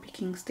used for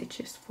picking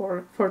stitches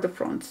for the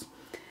fronts.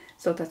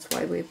 So that's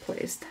why we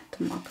placed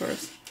the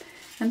markers.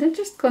 And then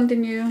just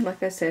continue,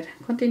 like I said,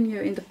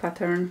 continue in the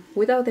pattern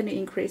without any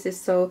increases,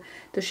 so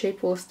the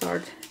shape will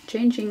start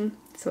changing.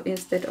 So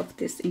instead of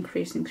this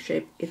increasing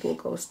shape, it will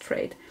go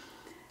straight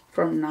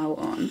from now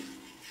on.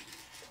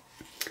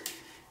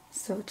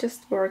 So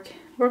just work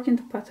in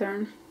the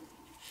pattern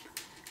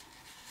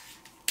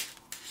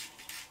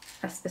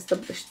as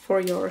established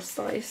for your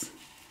size.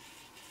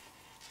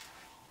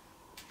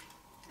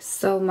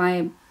 So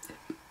my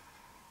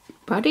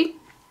body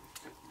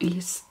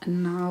is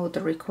now the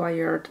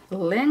required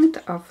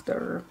length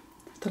after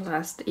the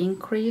last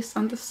increase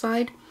on the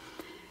side.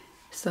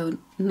 So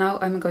now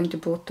I'm going to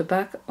put the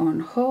back on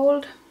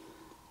hold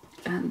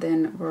and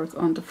then work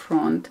on the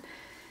front.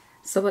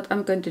 So what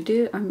I'm going to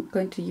do, I'm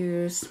going to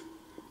use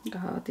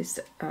this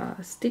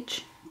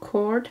stitch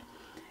cord.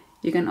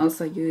 You can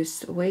also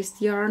use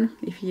waste yarn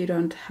if you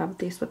don't have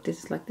this, but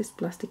this is like this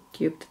plastic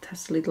tube that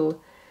has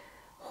little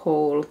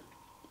hole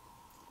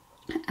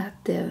at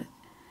the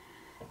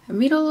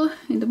middle,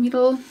 in the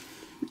middle,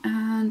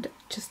 and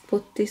just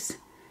put this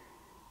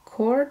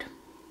cord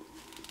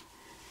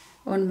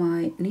on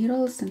my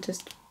needles and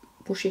just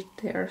push it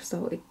there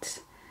so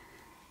it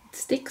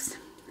sticks,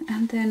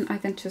 and then I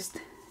can just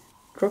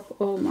drop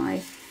all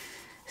my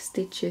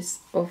stitches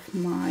off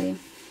my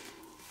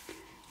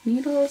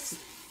needles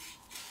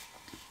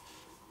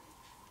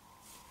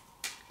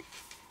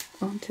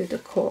onto the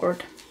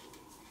cord.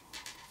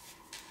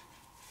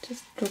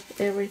 Just drop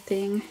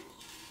everything.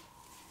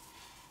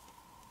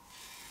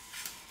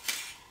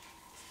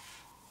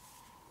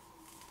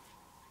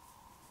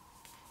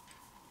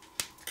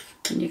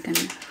 And you can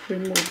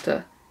remove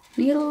the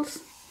needles.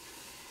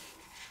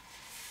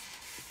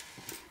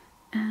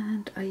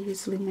 And I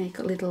usually make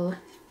a little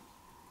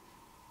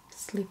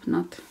slip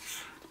knot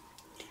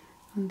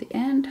on the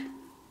end,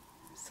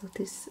 so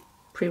this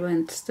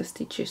prevents the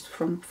stitches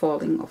from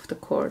falling off the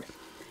cord.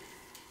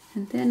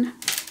 And then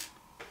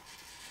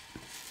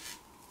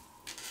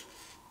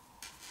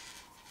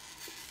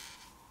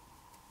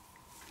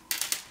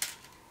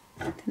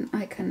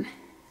I can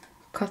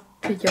cut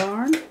the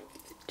yarn.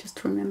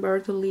 Just remember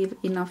to leave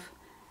enough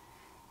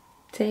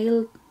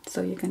tail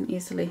so you can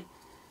easily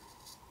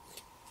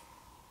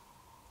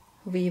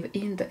weave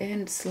in the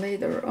ends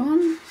later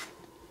on.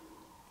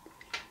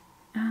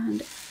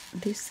 And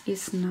this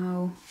is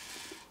now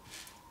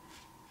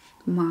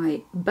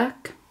my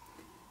back.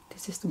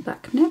 This is the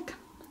back neck,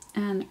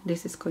 and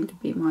this is going to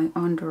be my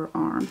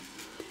underarm.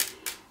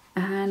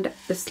 And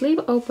the sleeve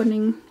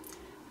opening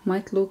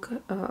might look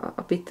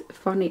a bit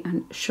funny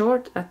and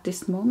short at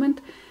this moment,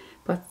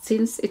 but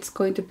since it's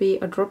going to be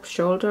a drop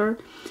shoulder,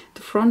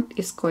 the front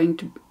is going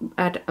to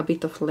add a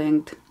bit of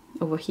length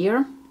over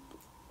here.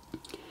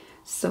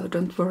 So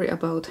don't worry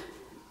about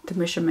the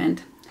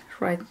measurement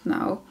right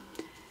now.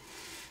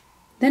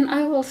 Then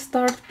I will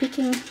start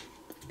picking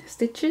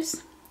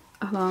stitches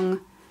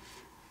along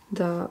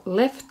the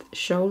left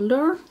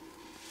shoulder.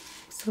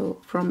 So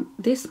from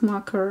this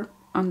marker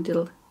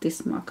until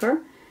this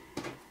marker.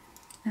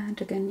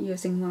 And again,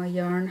 using my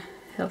yarn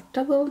held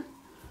double,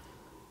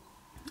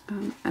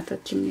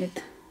 attaching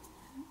it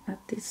at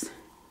this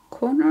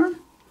corner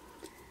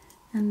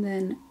and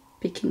then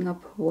picking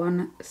up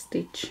one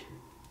stitch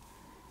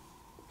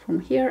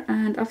from here,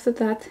 and after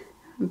that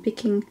I'm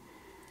picking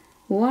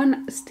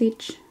one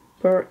stitch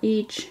per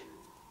each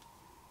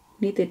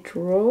knitted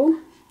row,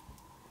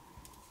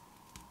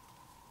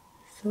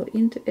 so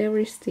into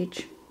every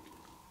stitch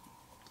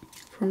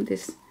from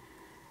this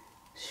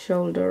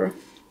shoulder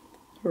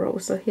row.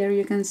 So here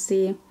you can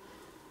see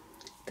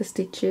the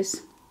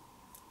stitches,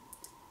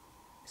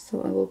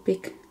 so I will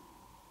pick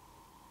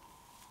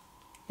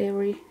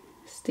every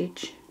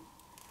stitch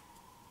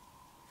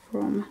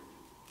from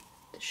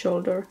the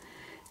shoulder.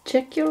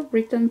 Check your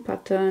written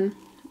pattern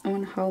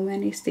on how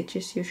many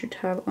stitches you should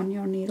have on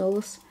your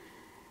needles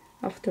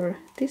after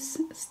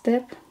this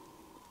step.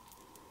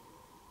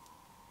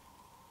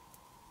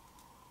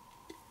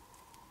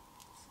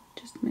 So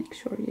just make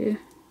sure you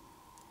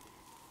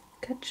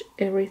catch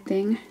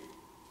everything.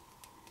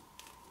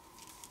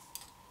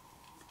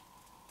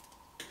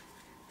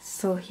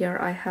 So here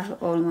I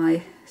have all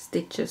my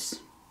stitches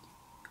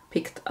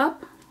picked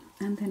up,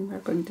 and then we're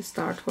going to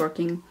start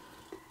working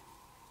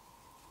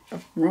a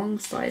wrong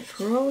side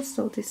row.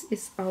 So this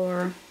is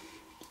our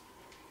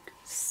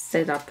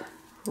setup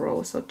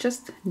row, so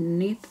just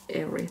knit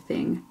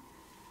everything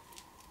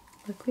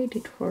like we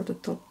did for the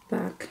top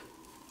back.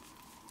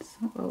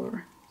 So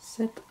our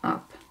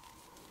setup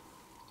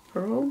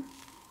row,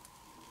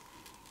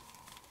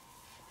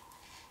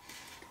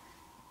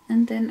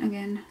 and then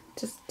again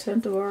just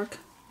turn to work,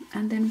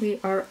 and then we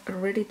are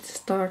ready to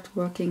start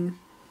working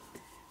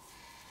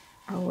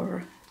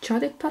our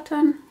charted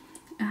pattern.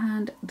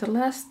 And the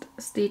last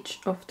stitch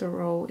of the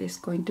row is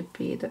going to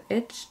be the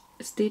edge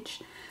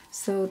stitch,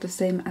 so the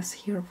same as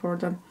here for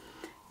the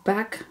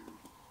back,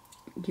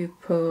 you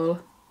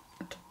purl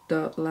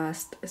the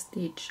last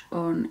stitch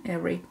on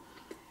every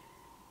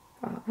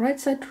right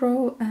side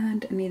row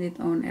and knit it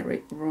on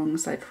every wrong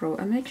side row,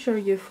 and make sure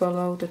you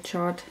follow the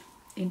chart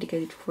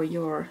indicated for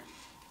your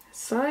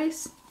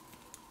size.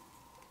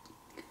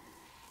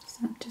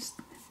 So just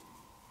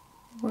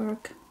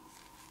work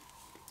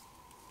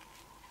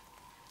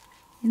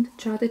in the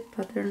charted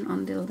pattern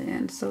until the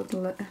end. So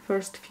the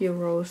first few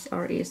rows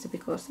are easy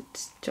because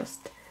it's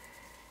just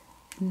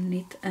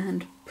knit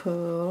and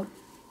purl,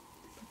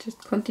 but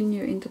just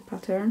continue in the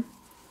pattern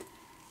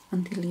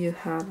until you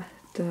have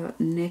the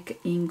neck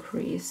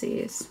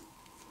increases.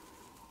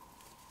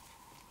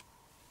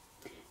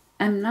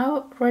 I'm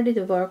now ready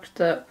to work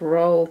the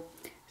row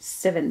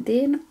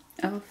 17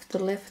 of the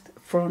left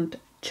front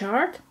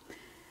chart,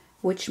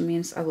 which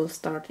means I will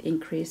start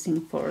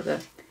increasing for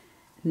the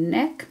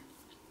neck.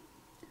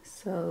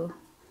 So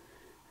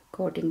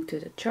according to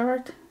the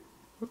chart,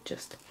 we'll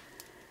just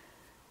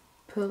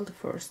pull the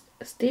first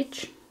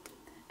stitch,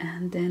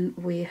 and then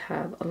we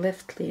have a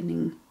left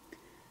leaning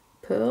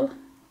purl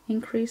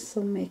increase,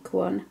 so make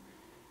one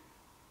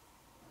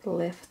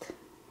left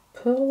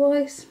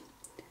purlwise.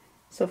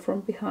 So from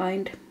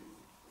behind,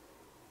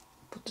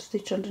 put the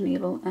stitch on the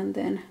needle and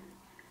then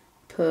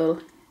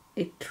purl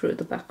it through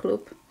the back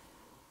loop,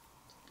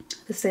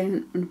 the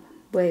same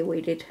way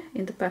we did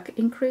in the back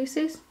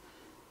increases,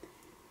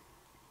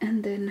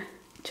 and then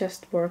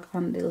just work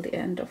until the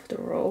end of the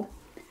row.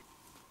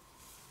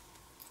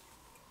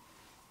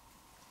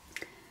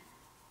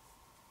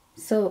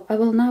 So I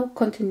will now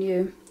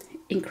continue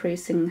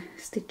increasing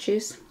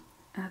stitches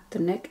at the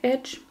neck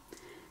edge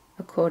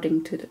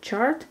according to the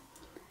chart,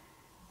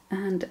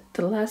 and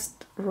the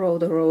last row,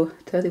 the row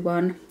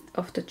 31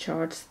 of the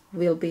charts,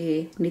 will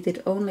be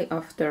knitted only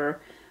after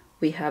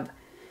we have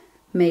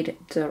made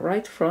the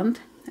right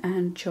front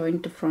and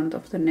joined the front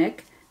of the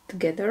neck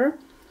together.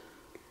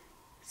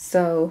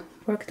 So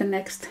work the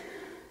next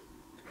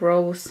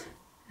rows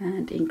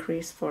and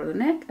increase for the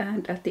neck,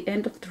 and at the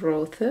end of the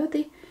row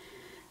 30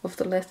 of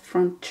the left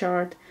front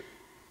chart,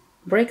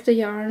 break the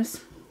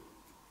yarns,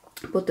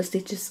 put the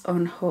stitches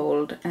on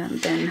hold,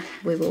 and then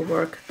we will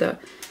work the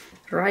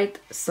right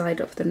side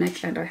of the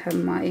neck. And I have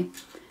my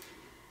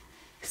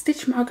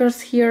stitch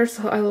markers here,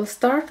 so I will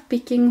start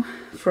picking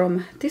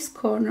from this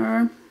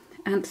corner,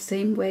 and the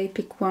same way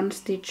pick one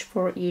stitch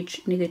for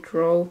each knitted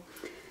row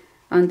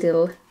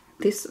until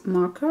this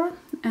marker,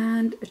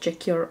 and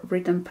check your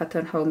written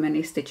pattern how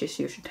many stitches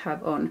you should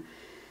have on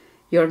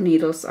your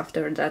needles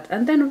after that,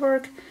 and then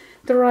work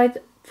the right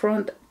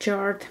front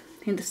chart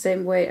in the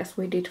same way as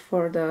we did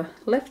for the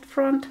left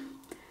front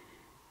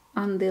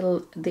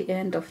until the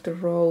end of the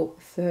row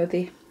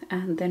 30,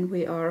 and then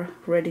we are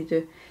ready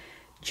to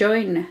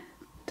join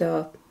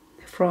the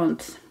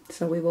fronts.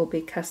 So we will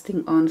be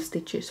casting on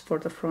stitches for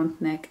the front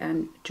neck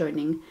and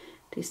joining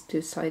these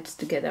two sides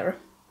together.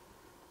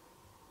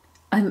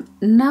 I'm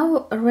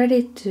now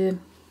ready to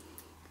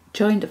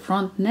join the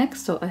front neck,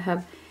 so I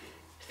have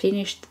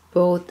finished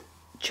both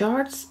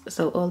charts,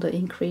 so all the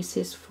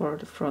increases for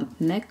the front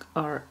neck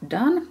are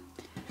done.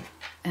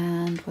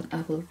 And what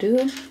I will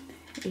do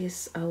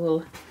is I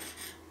will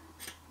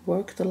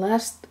work the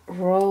last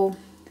row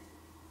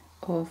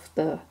of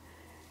the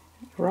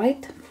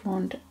right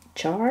front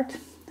chart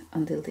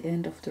until the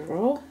end of the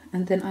row,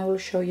 and then I will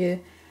show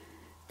you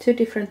two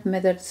different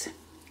methods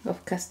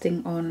of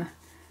casting on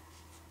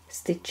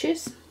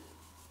stitches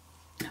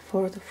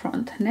for the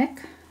front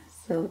neck.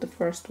 So the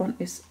first one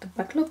is the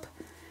backloop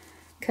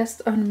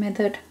cast on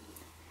method,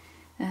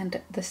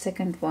 and the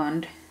second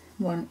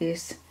one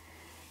is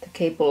the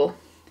cable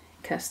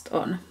cast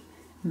on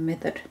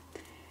method.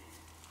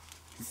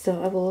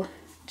 So I will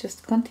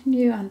just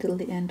continue until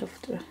the end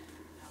of the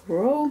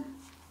row.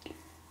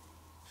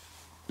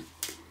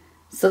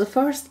 So the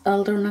first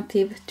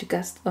alternative to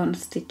cast on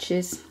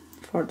stitches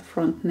for the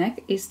front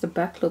neck is the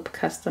backloop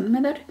cast on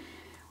method,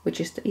 which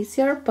is the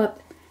easier,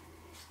 but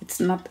it's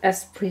not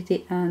as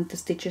pretty and the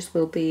stitches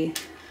will be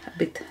a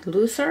bit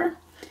looser.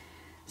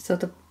 So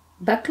the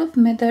backloop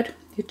method,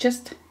 you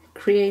just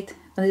create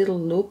a little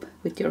loop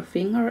with your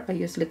finger. I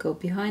usually go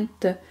behind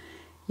the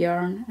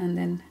yarn and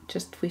then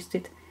just twist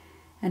it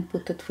and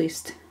put the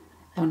twist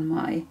on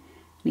my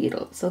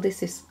needle. So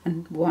this is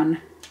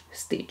one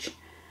stitch,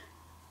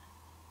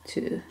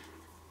 2,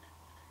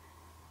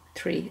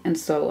 3, and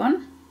so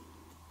on.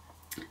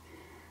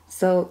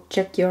 So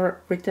check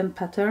your written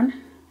pattern,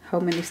 how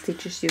many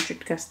stitches you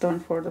should cast on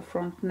for the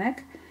front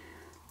neck.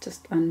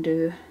 Just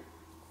undo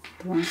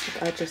the ones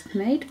that I just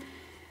made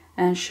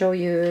and show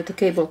you the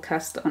cable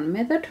cast on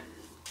method,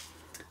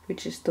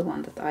 which is the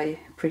one that I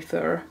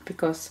prefer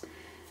because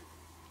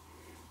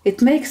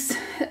it makes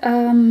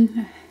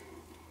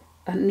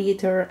a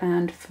neater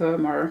and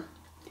firmer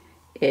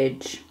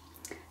edge.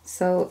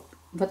 So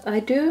what I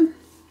do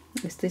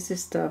is, this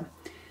is the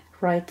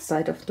right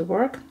side of the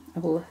work. I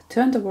will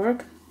turn the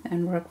work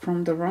and work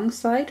from the wrong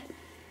side,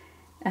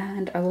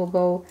 and I will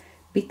go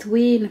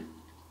between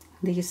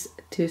these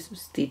two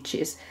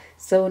stitches,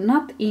 so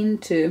not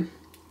into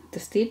the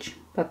stitch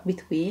but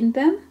between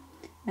them,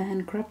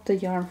 and grab the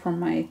yarn from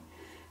my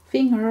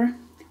finger,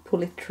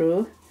 pull it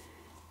through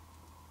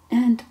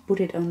and put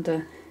it on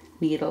the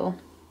needle,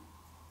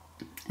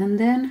 and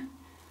then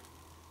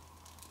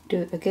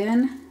do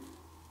again,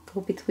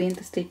 go between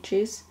the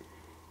stitches,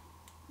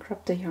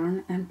 grab the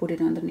yarn and put it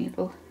on the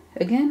needle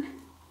again,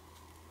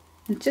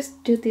 and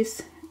just do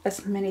this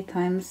as many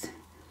times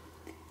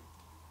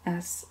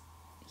as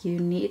you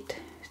need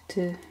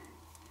to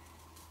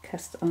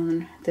cast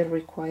on the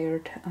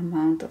required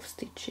amount of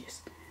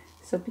stitches.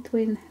 So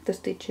between the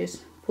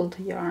stitches, pull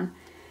the yarn,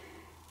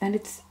 and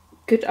it's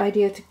good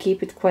idea to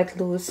keep it quite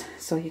loose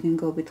so you can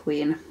go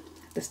between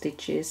the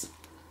stitches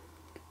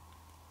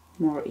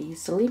more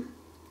easily.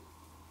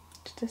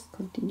 just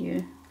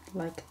continue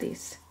like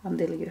this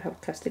until you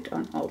have casted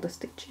on all the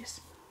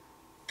stitches.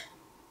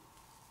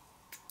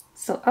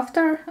 So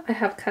after I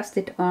have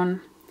casted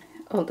on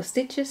all the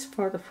stitches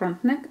for the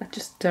front neck, I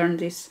just turn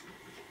this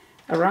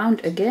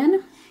around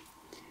again,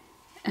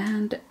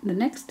 and the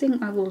next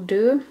thing I will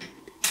do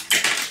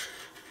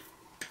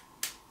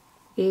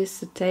is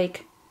to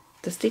take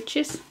the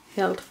stitches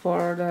held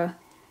for the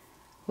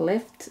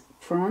left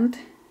front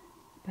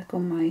back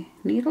on my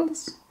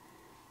needles.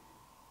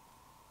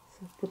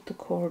 So put the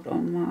cord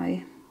on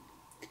my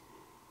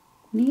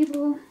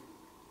needle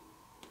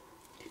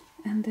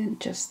and then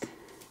just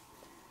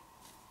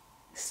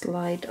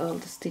slide all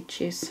the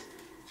stitches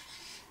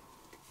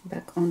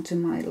back onto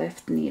my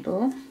left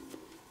needle.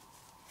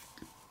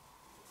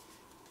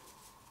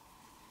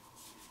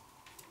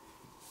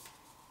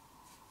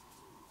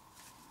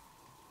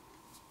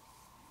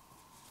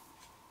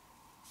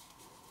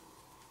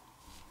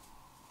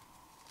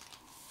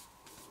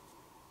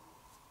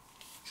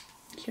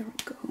 Here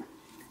we go.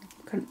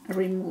 You can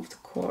remove the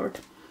cord.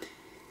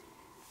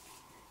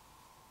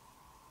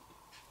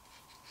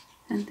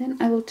 And then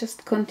I will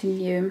just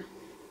continue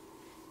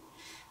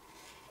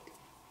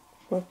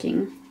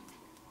working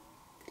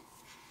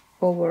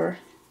over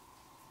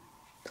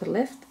the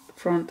left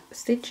front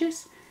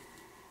stitches.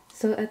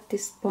 So at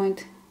this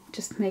point,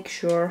 just make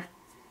sure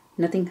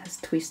nothing has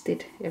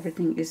twisted,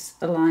 everything is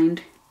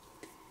aligned.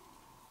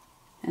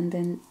 And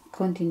then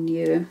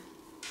continue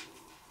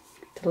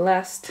the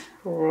last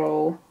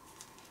row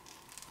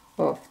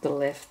of the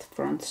left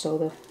front, so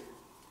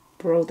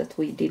the row that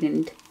we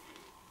didn't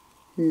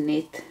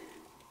knit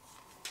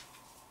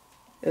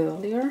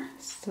earlier.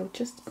 So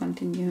just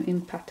continue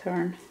in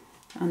pattern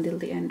until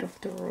the end of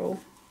the row.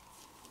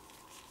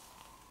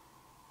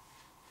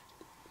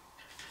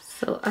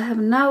 So I have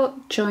now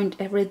joined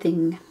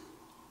everything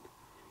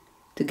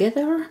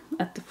together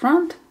at the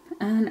front,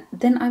 and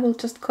then I will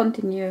just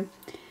continue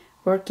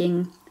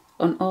working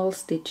on all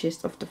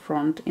stitches of the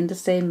front in the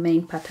same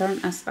main pattern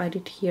as I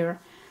did here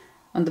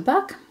on the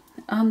back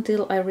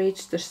until I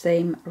reach the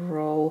same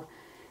row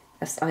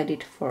as I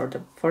did for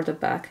the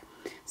back.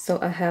 So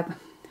I have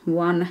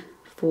one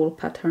full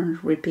pattern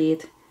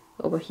repeat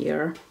over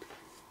here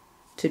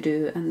to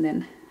do, and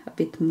then a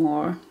bit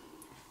more,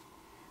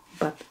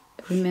 but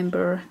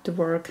remember to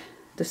work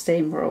the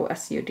same row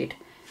as you did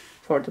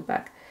for the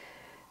back.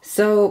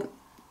 So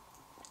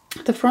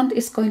the front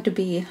is going to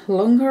be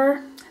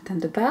longer than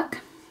the back,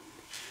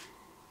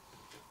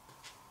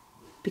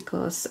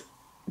 because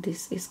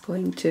this is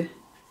going to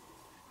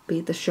be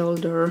the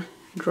shoulder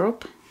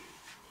drop,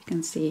 you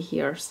can see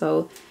here.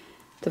 So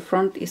the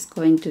front is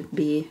going to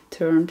be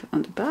turned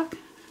on the back,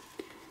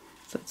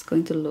 so it's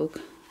going to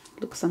look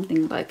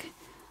something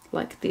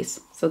like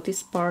this. So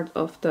this part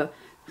of the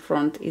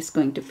front is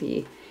going to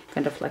be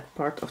kind of like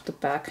part of the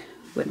back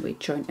when we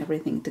join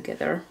everything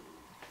together.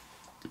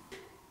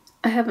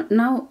 I have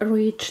now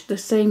reached the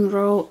same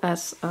row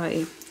as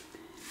I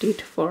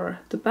did for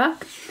the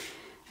back,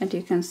 and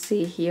you can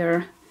see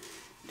here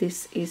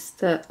this is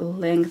the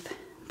length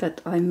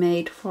that I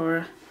made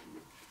for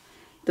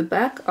the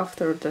back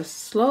after the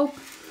slope,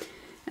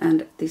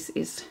 and this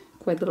is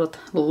quite a lot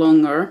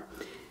longer.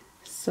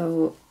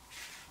 So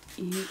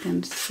you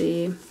can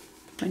see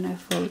when I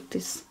fold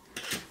this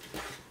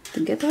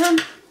together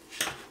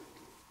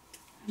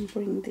and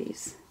bring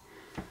these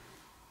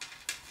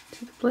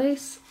to the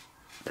place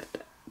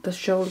that the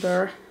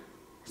shoulder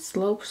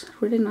slopes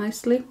really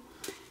nicely.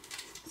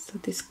 So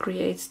this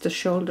creates the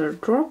shoulder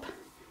drop,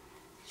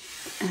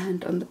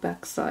 and on the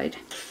back side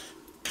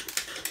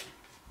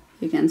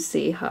you can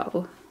see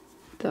how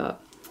the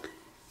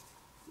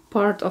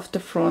part of the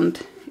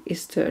front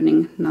is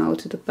turning now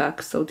to the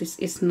back. So this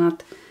is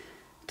not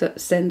the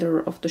center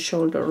of the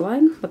shoulder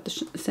line, but the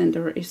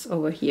center is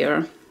over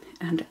here,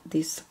 and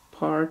this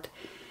part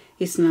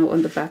is now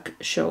on the back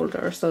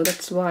shoulder. So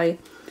that's why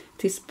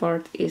this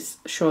part is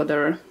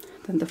shorter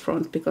than the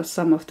front, because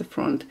some of the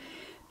front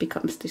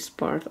becomes this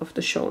part of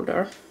the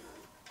shoulder.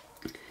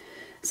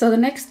 So the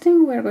next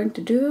thing we're going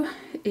to do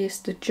is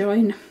to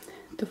join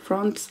the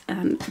fronts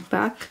and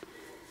back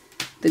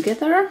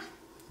together,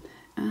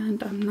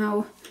 and I'm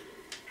now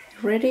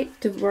ready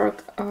to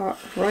work a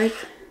right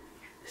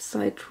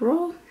side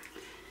row.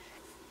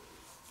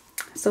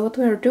 So what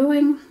we're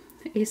doing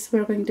is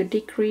we're going to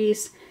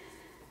decrease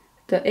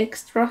the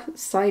extra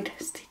side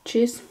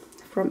stitches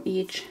from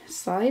each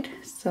side,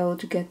 so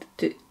to get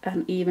to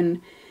an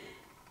even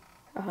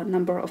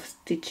number of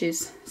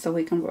stitches, so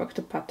we can work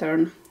the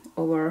pattern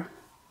over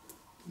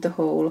the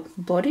whole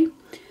body.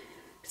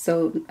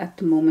 So at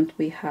the moment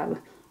we have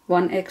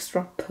one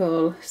extra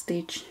purl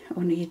stitch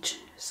on each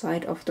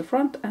side of the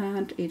front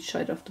and each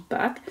side of the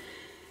back.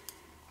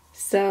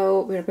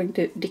 So we're going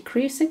to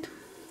decrease it,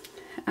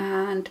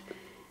 and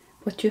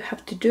what you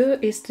have to do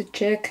is to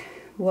check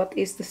what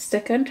is the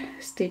second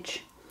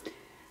stitch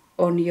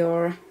on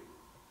your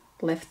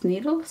left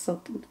needle.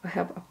 So I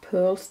have a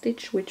purl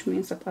stitch, which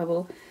means that I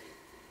will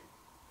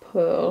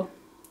purl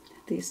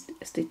these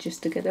stitches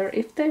together.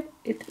 If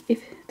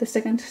the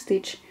second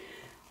stitch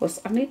was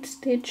a knit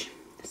stitch,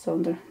 So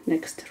on the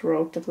next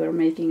row that we're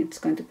making, it's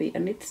going to be a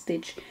knit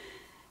stitch,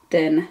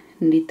 then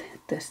knit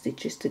the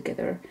stitches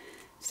together.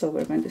 So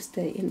we're going to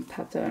stay in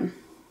pattern.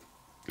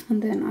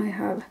 And then I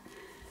have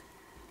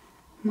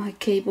my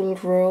cable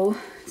row,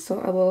 so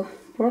I will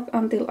work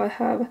until I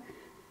have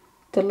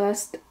the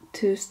last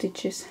 2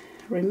 stitches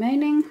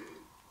remaining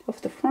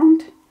of the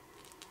front,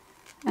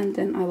 and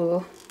then I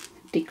will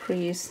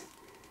decrease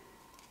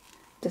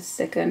the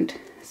second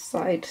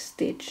side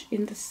stitch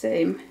in the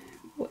same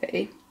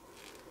way.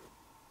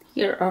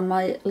 Here are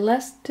my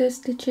last 2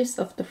 stitches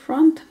of the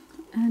front,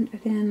 and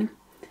again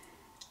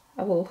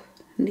I will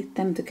knit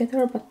them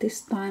together, but this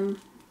time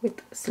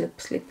with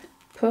slip slip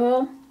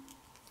purl.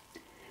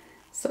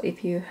 So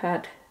if you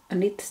had a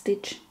knit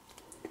stitch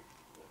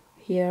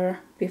here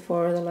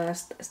before the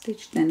last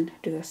stitch, then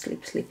do a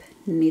slip slip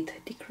knit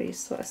decrease.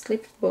 So I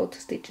slipped both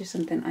stitches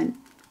and then I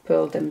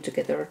purl them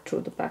together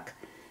through the back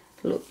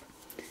loop.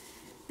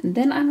 And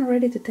then I'm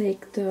ready to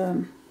take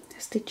the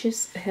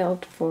stitches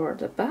held for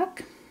the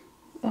back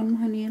on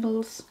my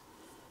needles.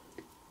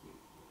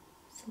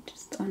 So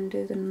just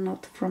undo the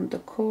knot from the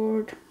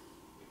cord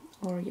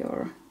or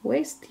your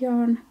waste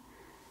yarn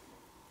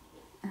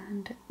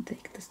and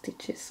take the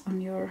stitches on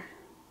your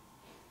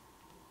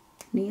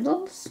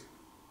needles.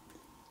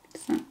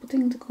 So I'm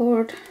putting the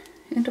cord,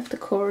 end of the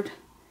cord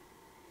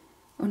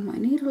on my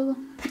needle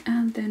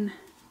and then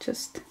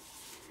just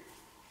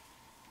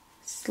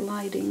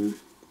sliding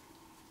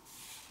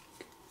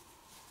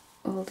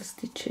all the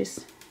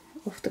stitches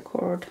of the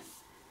cord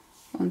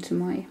onto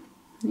my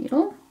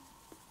needle.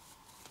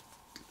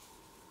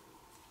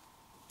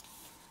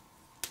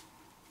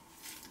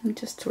 And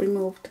just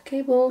remove the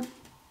cable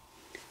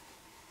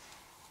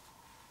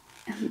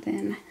and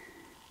then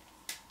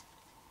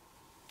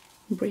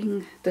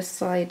bring the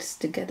sides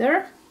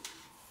together.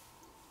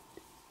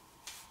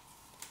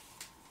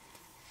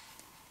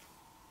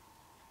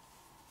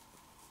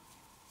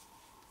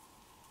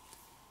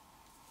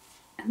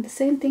 And the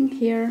same thing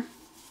here.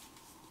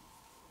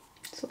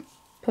 So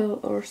purl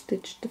or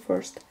stitch the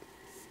first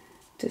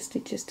 2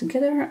 stitches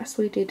together as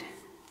we did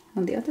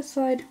on the other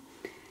side,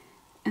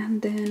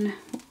 and then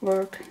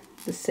work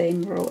the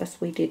same row as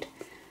we did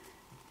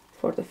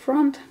for the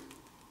front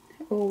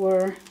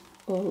over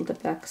all the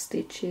back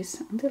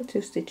stitches until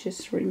 2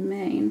 stitches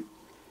remain.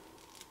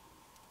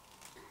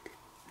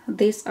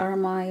 These are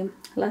my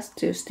last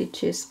 2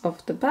 stitches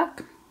of the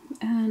back,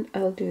 and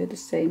I'll do the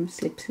same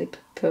slip slip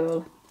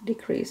purl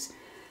decrease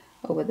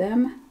over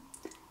them.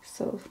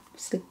 So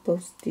slip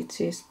both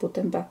stitches, put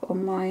them back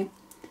on my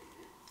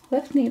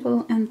left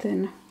needle and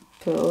then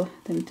purl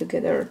them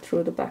together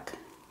through the back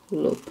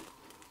loop.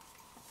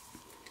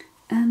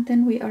 And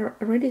then we are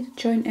ready to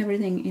join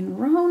everything in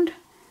round.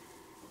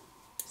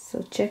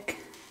 So check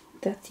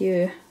that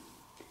you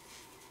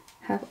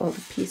have all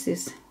the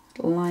pieces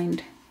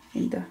lined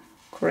in the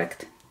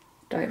correct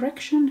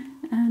direction,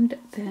 and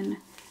then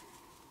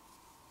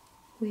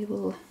we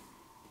will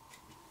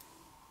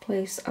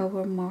place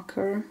our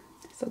marker.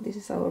 So this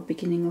is our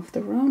beginning of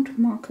the round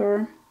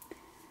marker,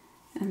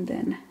 and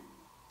then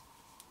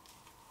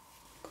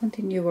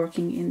continue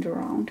working in the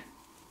round.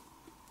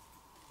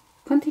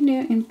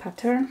 Continue in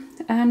pattern,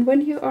 and when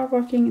you are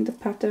working in the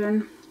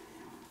pattern,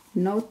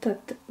 note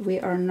that we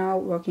are now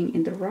working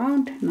in the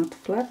round, not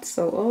flat,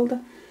 so all the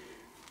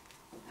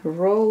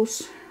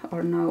rows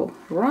are now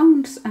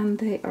rounds and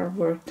they are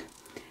worked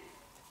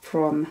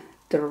from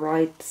the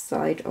right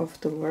side of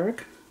the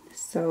work.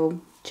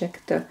 So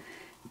check the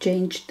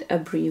changed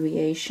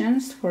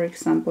abbreviations. For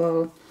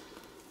example,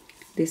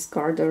 this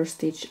garter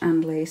stitch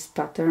and lace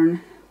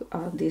pattern,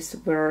 these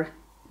were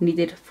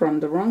knitted from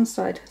the wrong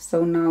side,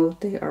 so now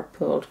they are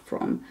purled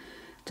from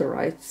the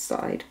right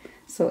side.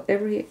 So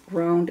every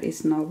round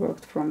is now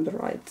worked from the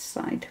right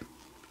side.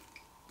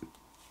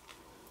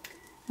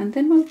 And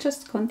then we'll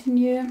just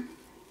continue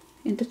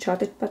in the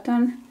charted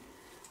pattern,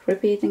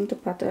 repeating the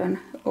pattern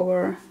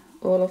over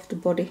all of the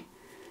body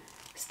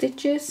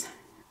stitches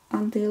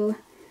until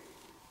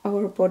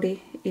our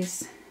body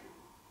is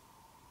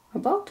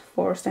about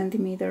 4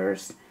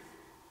 centimeters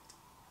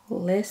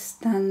less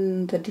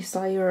than the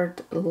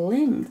desired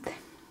length.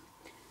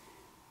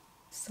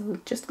 So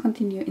just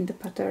continue in the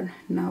pattern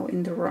now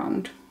in the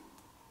round.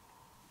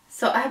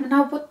 So I have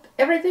now put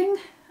everything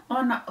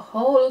on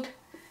hold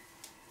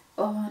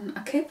on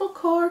a cable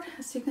cord,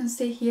 as you can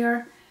see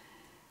here,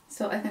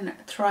 so I can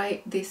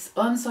try this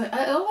on. So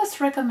I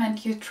always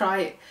recommend you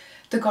try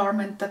the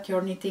garment that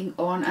you're knitting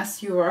on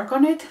as you work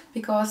on it,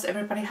 because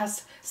everybody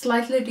has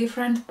slightly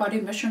different body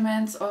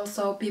measurements.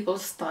 Also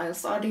people's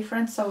styles are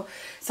different, so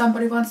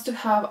somebody wants to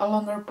have a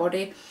longer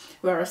body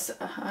whereas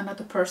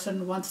another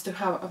person wants to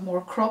have a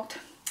more cropped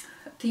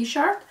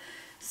t-shirt.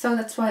 So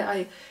that's why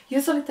I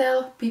usually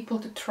tell people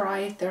to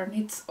try their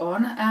knits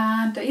on,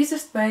 and the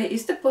easiest way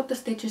is to put the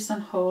stitches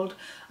on hold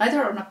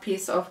either on a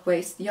piece of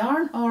waste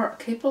yarn or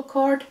cable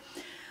cord,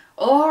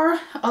 or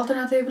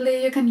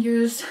alternatively you can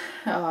use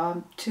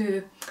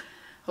 2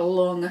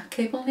 long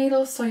cable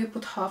needles, so you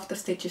put half the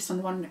stitches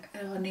on one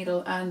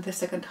needle and the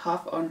second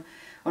half on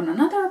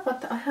another.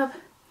 But I have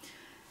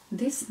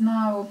this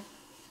now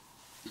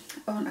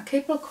on a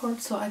cable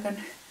cord so I can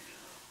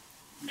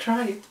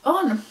try it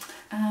on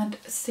and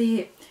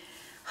see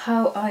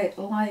how I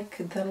like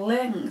the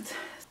length.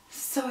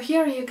 So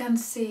here you can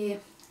see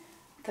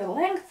the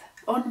length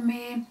on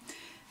me,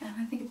 and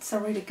I think it's a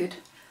really good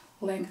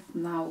length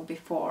now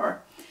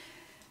before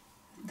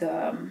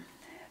the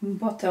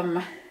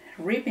bottom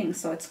ribbing,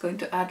 so it's going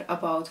to add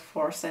about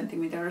 4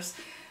 centimeters,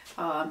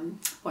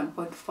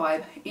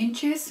 1.5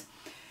 inches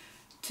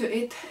to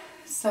it.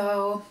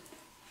 So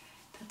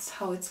that's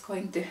how it's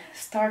going to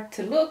start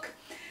to look.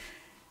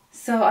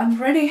 So I'm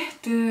ready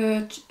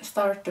to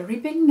start the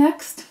ribbing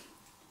next,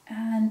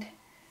 and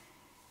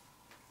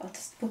I'll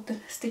just put the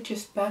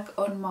stitches back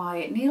on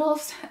my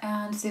needles,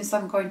 and since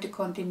I'm going to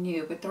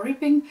continue with the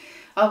ribbing,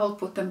 I will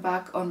put them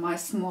back on my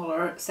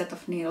smaller set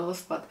of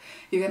needles, but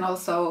you can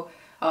also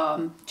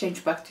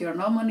change back to your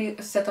normal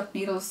set of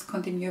needles,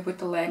 continue with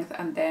the length,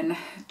 and then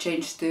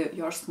change to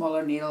your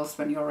smaller needles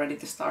when you're ready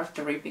to start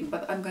the ribbing.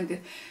 But I'm going to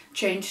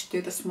change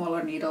to the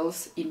smaller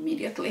needles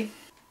immediately.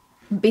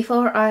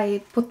 Before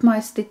I put my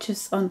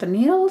stitches on the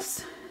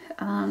needles,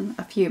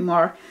 a few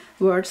more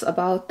words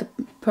about the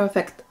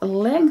perfect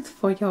length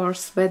for your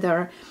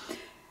sweater.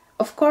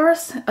 Of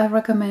course, I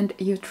recommend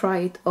you try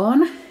it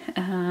on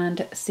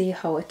and see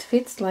how it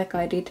fits, like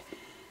I did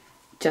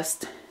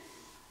just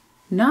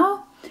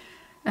now,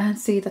 and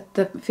see that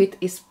the fit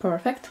is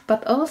perfect.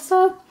 But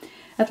also,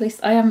 at least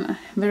I am a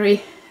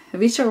very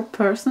visual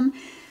person,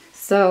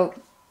 so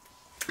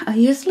I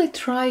usually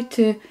try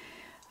to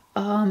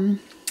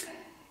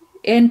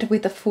end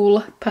with a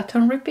full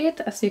pattern repeat,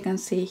 as you can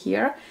see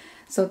here.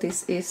 So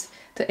this is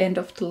the end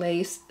of the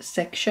lace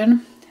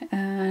section,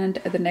 and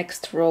the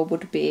next row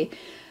would be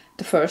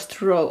the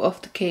first row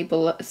of the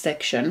cable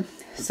section.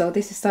 So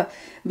this is a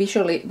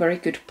visually very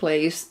good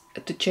place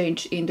to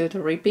change into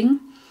the ribbing.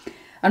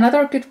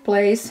 Another good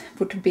place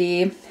would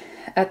be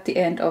at the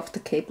end of the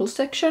cable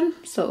section,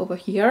 so over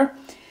here.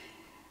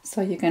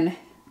 So you can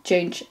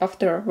change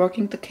after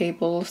working the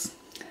cables,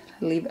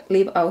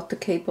 leave out the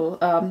cable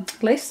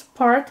lace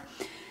part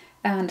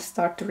and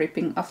start the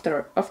ribbing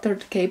after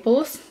the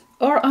cables.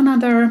 Or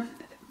another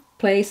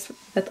place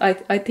that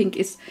I think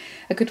is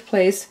a good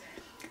place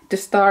to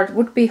start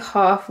would be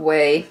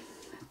halfway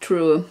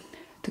through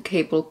the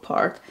cable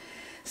part.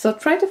 So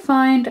try to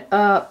find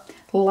a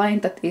line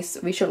that is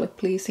visually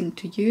pleasing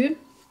to you,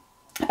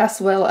 as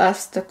well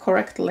as the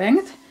correct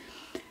length.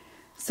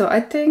 So I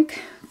think,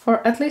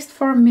 for at least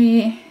for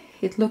me,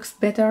 it looks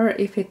better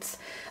if it's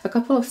a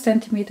couple of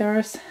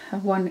centimeters,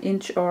 1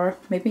 inch or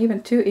maybe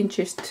even 2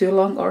 inches too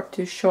long or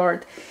too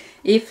short,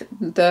 if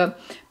the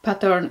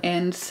pattern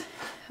ends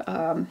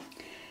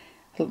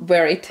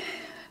where it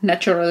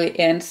naturally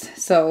ends.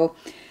 So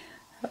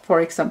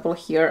for example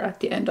here at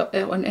the end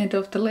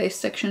of the lace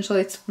section, so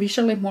it's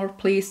visually more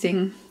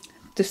pleasing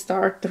to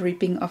start the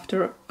ribbing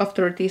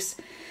after this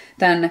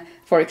than,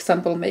 for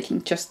example,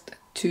 making just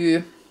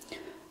 2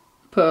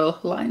 pearl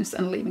lines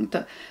and leaving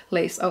the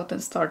lace out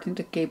and starting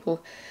the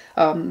cable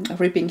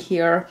ribbing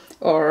here,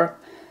 or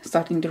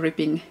starting the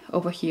ribbing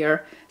over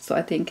here. So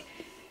I think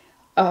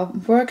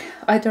work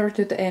either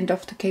to the end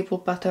of the cable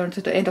pattern,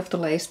 to the end of the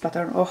lace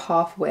pattern, or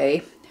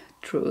halfway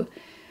through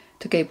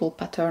the cable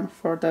pattern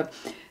for the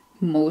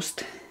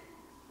most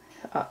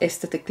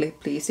aesthetically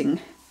pleasing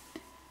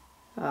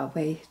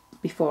way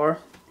before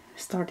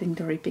starting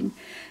the ribbing.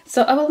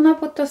 So I will now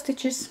put the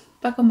stitches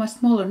back on my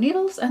smaller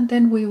needles, and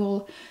then we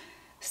will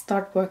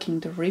start working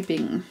the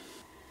ribbing.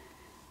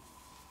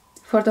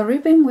 For the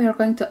ribbing we are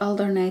going to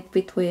alternate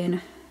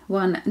between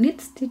 1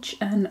 knit stitch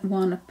and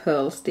 1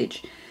 purl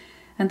stitch,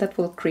 and that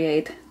will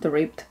create the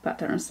ribbed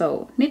pattern.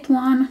 So knit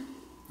 1,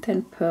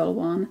 then purl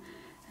 1,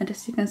 and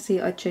as you can see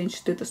I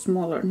changed to the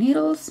smaller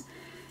needles.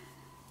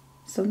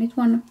 So knit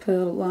 1,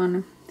 purl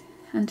 1,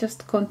 and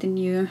just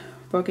continue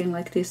working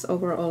like this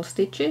over all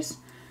stitches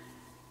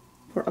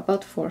for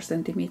about 4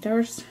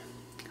 centimeters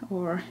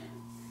or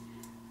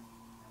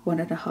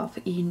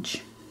 1.5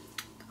 inch,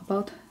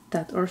 about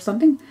that or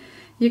something.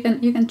 You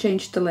can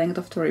change the length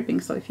of the ribbing,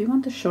 so if you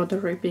want a shorter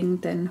ribbing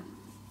then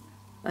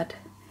add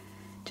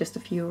just a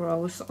few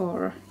rows,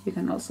 or you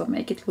can also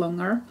make it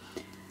longer.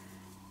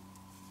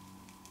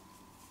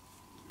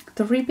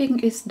 The ribbing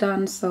is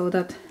done so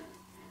that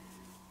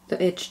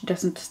the edge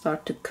doesn't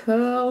start to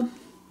curl,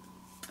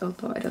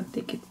 although I don't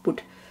think it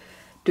would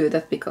do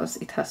that because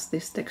it has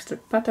this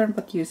textured pattern,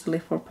 but usually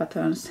for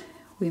patterns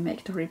we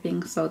make the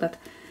ribbing so that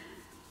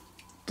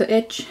the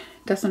edge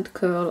doesn't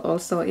curl.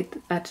 Also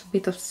it adds a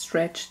bit of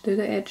stretch to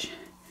the edge.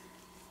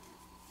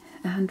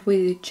 And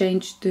we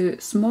change to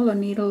smaller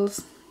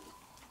needles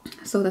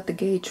so that the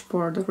gauge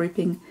for the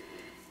ribbing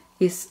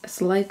is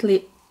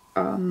slightly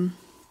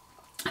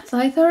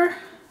tighter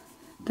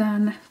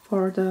than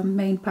for the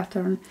main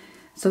pattern,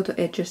 so the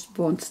edges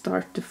won't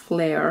start to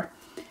flare.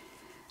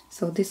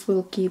 So this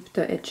will keep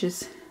the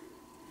edges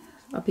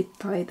a bit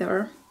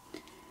tighter.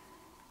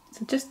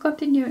 So just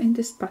continue in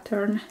this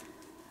pattern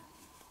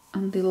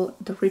until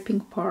the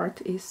ribbing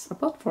part is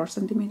about 4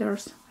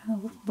 centimeters,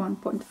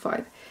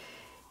 1.5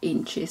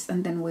 inches,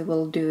 and then we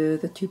will do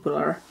the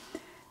tubular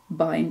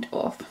bind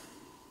off.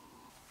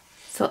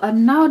 So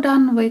I'm now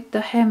done with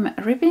the hem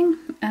ribbing,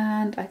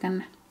 and I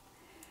can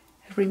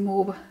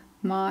remove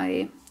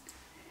my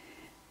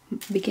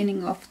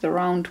beginning of the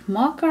round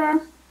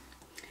marker.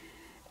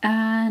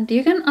 And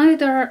you can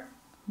either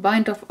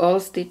bind off all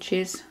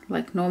stitches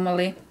like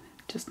normally,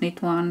 just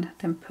knit one,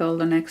 then purl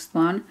the next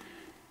one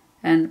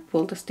and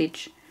pull the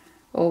stitch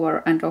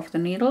over and off the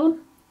needle,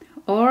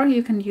 or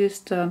you can use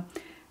the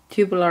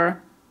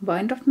tubular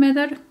bind off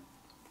method,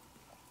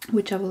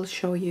 which I will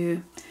show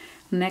you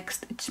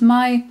next. It's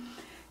my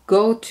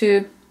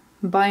go-to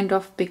bind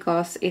off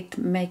because it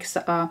makes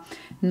a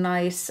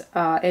nice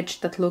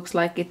edge that looks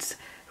like it's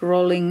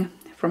rolling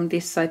from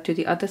this side to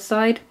the other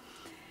side,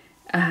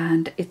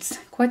 and it's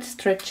quite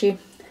stretchy,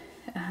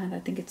 and I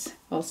think it's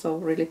also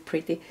really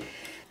pretty.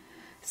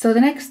 So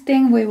the next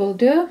thing we will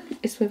do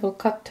is we will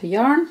cut the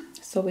yarn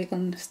so we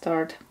can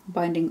start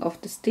binding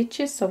off the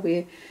stitches. So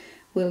we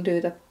will do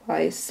that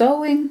by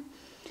sewing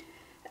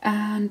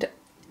and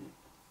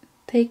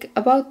take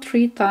about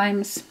 3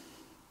 times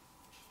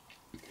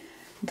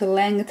the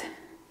length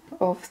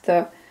of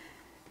the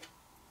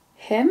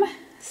hem,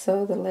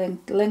 so the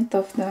length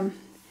of the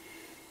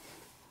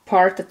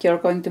part that you're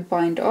going to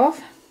bind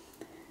off,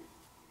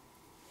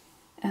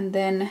 and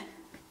then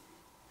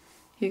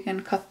you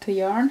can cut the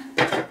yarn.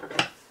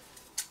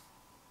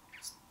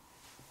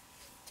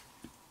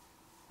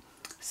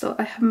 So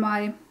I have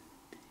my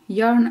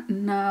yarn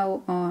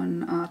now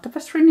on a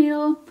tapestry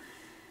needle,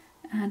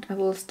 and I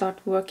will start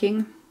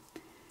working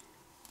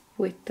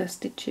with the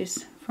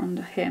stitches from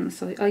the hem.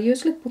 So I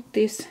usually put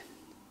this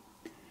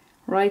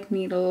right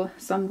needle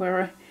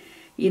somewhere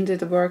into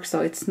the work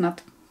so it's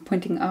not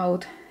pointing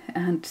out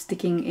and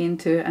sticking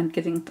into and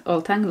getting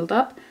all tangled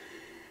up.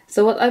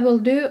 So what I will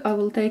do, I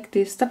will take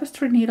this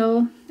tapestry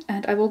needle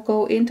and I will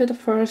go into the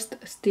first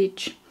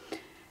stitch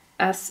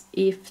as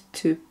if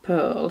to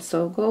purl.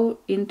 So go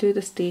into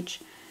the stitch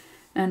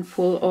and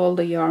pull all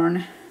the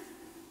yarn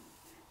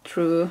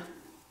through.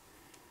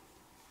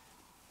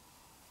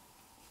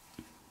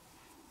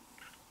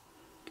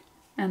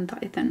 And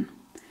tighten.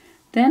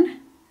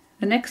 Then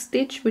the next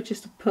stitch, which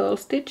is the purl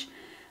stitch,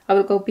 I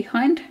will go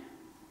behind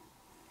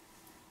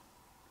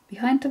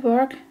the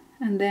work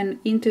and then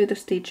into the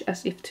stitch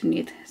as if to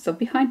knit. So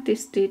behind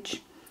this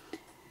stitch,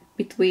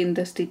 between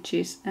the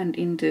stitches and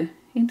into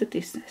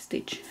this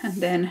stitch,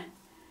 and then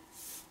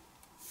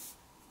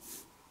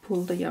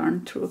pull the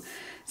yarn through.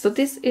 So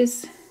this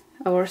is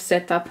our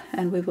setup,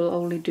 and we will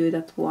only do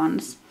that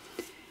once.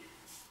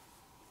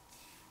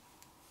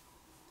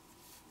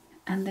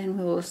 And then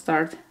we will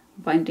start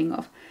binding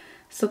off.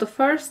 So the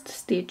first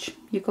stitch,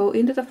 you go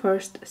into the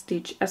first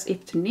stitch as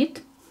if to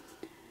knit,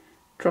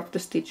 drop the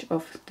stitch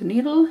off the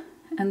needle,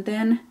 and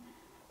then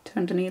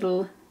turn the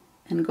needle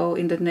and go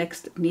in the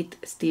next knit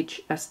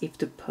stitch as if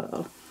to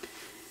purl.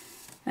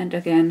 And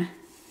again,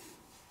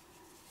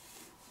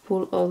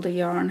 pull all the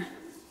yarn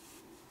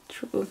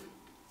through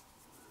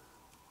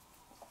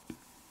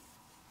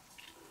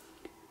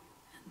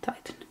and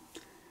tighten.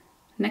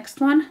 Next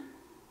one,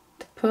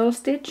 the purl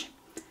stitch,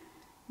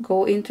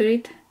 go into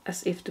it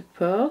as if to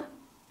purl,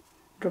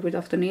 drop it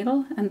off the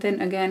needle, and then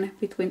again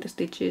between the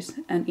stitches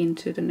and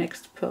into the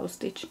next purl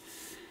stitch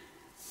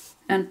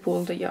and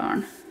pull the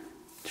yarn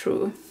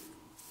through.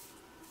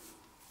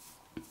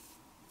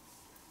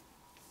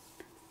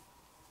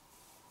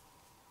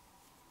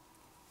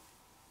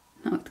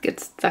 Now it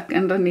gets stuck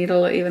in the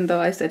needle, even though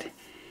I said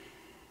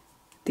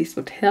this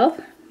would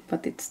help,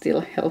 but it still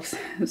helps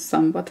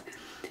somewhat.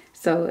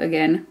 So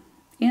again,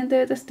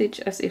 into the stitch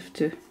as if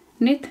to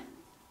knit,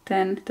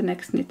 then the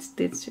next knit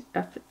stitch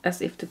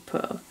as if to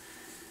purl,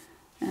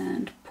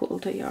 and pull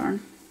the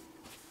yarn,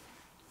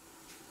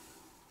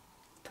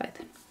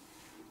 tighten,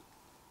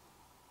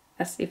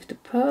 as if to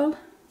purl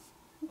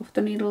off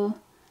the needle,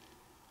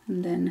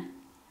 and then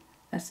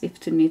as if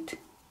to knit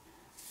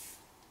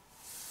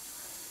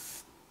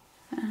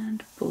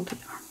and pull the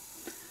yarn.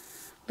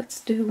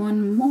 Let's do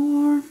one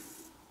more.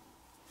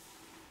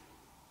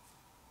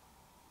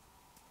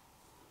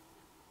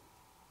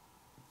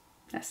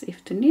 As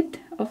if to knit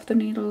off the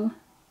needle,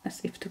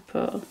 as if to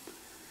purl.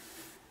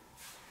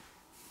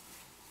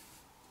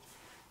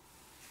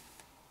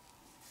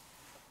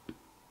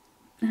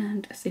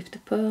 And as if to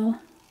purl,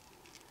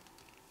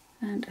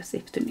 and as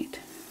if to knit.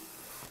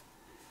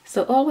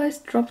 So always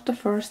drop the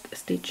first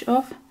stitch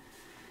off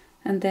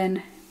and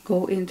then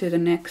go into the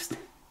next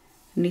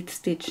knit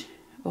stitch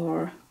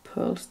or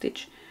purl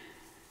stitch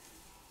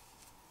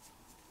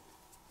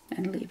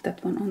and leave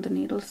that one on the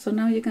needle. So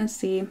now you can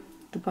see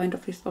the bind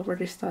off is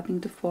already starting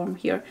to form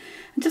here,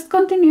 and just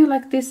continue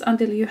like this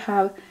until you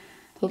have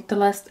the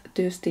last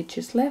 2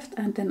 stitches left,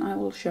 and then I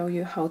will show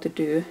you how to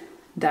do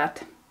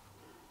that.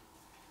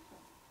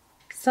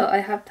 So I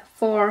have the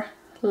 4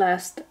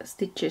 last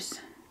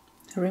stitches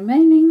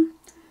remaining,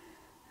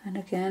 and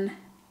again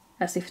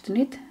as if to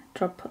knit,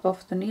 drop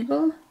off the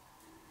needle,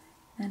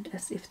 and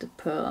as if to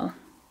purl,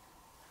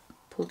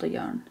 pull the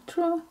yarn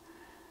through,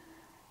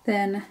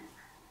 then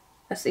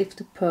as if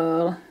to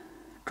purl,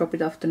 drop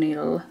it off the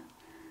needle,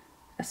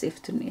 as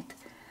if to knit.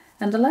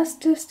 And the last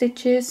 2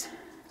 stitches,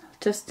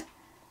 just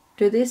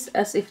do this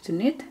as if to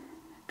knit,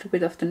 drop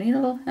it off the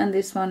needle, and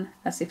this one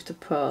as if to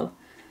purl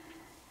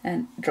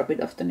and drop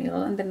it off the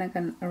needle, and then I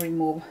can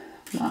remove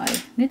my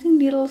knitting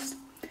needles,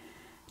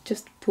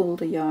 just pull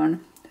the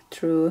yarn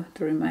through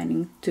the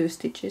remaining 2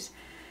 stitches.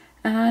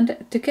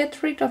 And to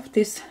get rid of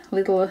this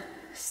little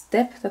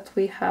step that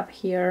we have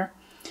here,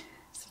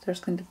 so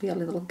there's going to be a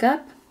little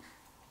gap,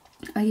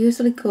 I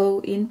usually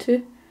go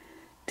into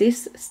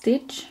this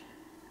stitch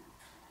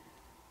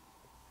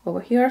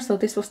over here. So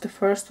this was the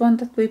first one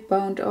that we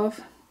bound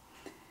off.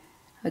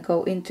 I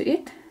go into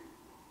it,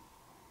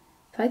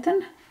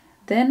 tighten,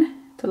 then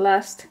the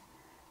last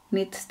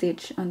knit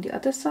stitch on the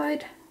other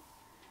side,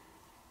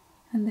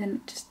 and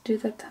then just do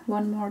that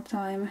one more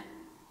time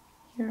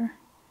here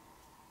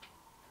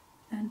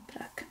and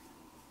back,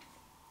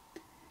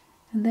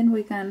 and then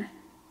we can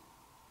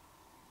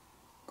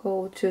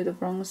go to the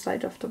wrong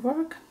side of the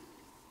work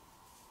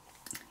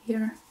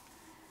here,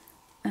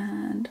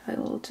 and I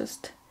will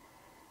just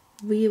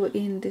weave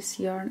in this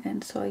yarn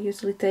end. So I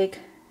usually take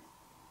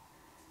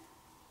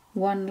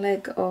one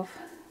leg of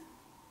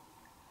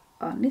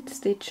a knit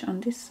stitch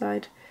on this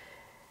side,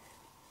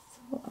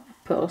 so a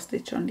purl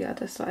stitch on the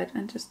other side,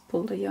 and just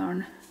pull the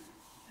yarn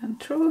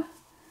through,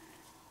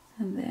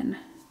 and then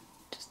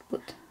just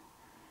put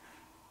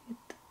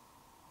it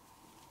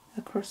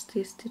across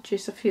these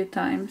stitches a few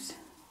times,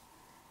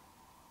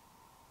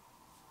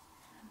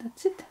 and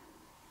that's it.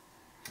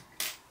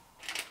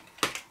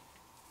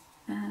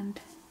 And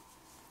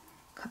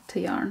cut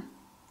the yarn.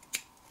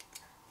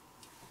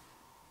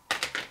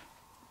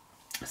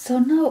 So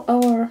now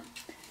our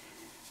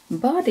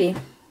body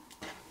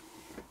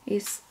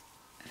is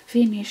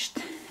finished,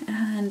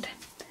 and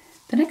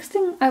the next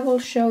thing I will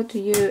show to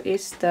you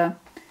is the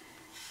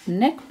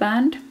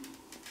neckband.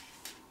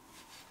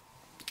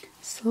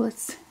 So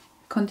let's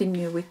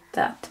continue with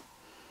that.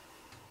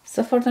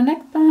 So for the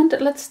neckband,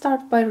 let's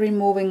start by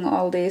removing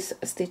all these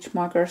stitch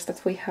markers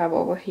that we have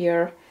over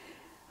here.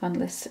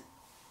 Unless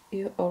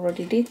you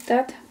already did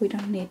that, we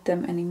don't need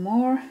them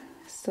anymore.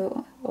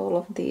 So all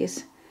of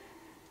these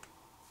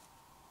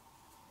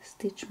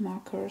stitch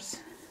markers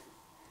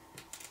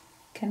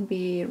can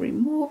be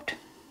removed,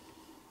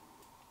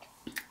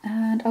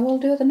 and I will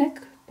do the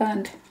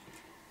neckband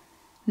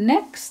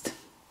next.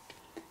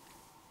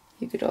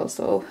 You could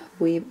also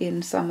weave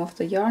in some of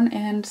the yarn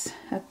ends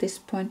at this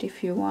point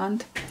if you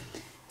want.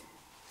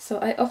 So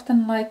I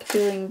often like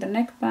doing the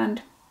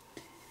neckband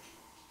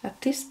at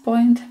this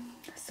point,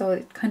 so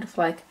it kind of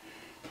like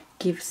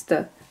gives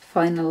the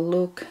final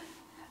look,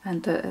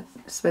 and the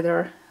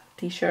sweater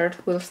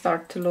t-shirt will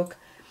start to look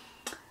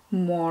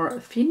more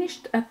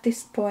finished at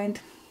this point,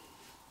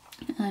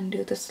 and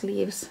do the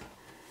sleeves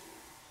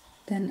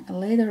then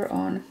later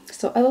on.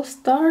 So I will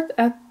start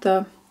at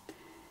the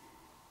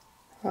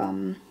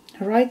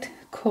right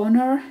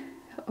corner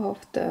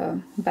of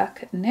the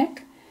back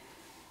neck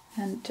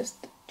and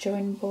just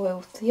join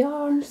both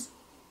yarns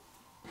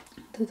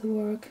to the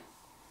work.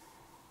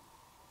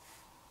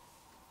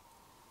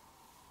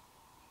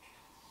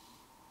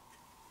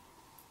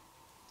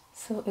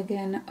 So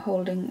again,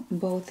 holding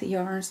both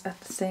yarns at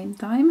the same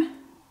time.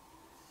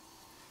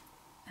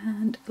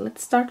 And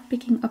let's start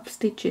picking up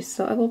stitches.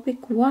 So I will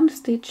pick one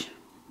stitch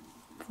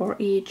for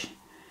each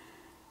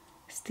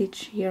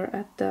stitch here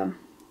at the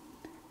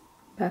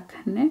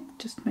back neck.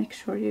 Just make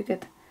sure you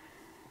get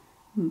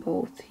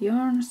both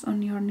yarns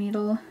on your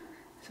needle.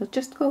 So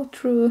just go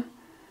through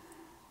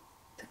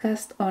the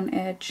cast on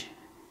edge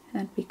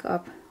and pick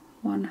up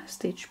one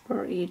stitch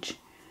per each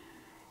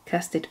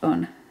casted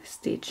on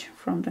stitch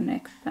from the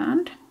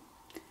neckband,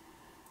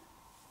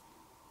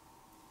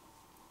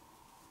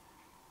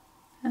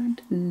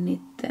 and knit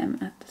them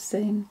at the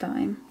same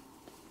time.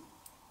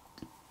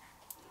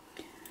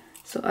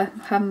 So I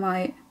have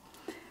my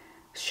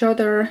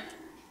shorter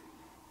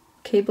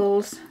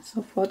cables,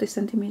 so 40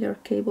 centimeter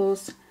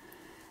cables,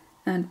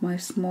 and my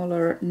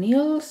smaller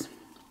needles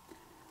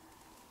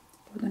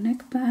for the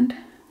neckband.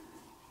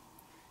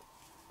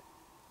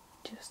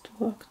 Just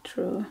work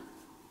through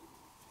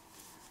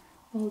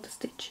all the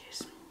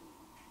stitches.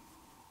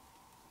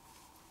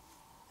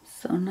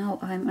 So now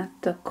I'm at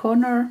the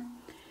corner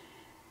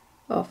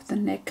of the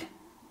neck,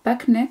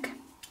 back neck,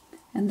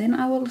 and then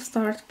I will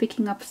start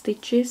picking up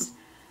stitches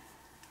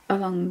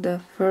along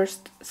the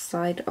first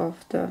side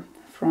of the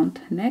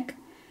front neck.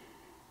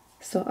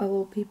 So I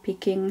will be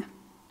picking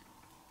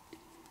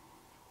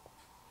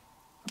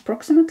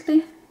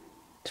approximately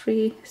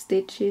 3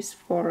 stitches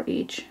for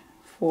each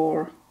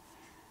 4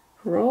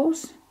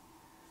 rows.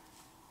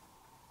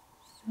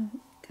 So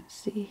you can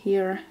see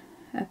here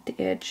at the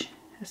edge,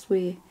 as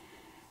we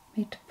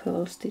made a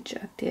purl stitch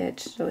at the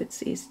edge, so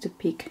it's easy to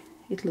pick.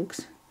 It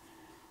looks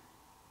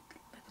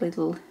like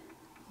little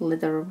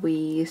leather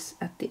V's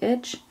at the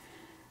edge.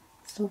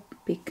 So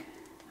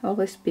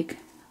always pick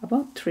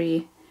about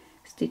 3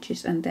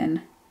 stitches and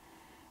then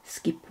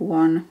skip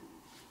 1.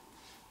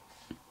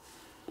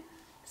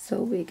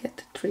 So we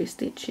get 3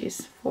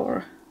 stitches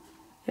for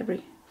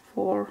every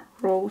 4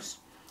 rows.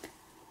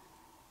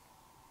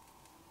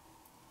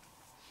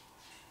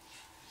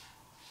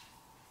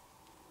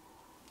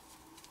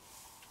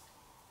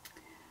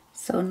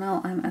 So now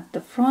I'm at the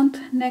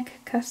front neck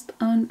cast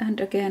on, and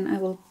again I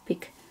will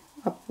pick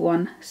up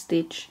one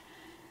stitch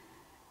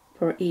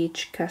for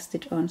each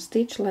casted on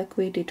stitch like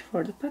we did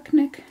for the back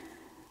neck.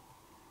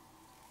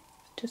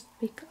 Just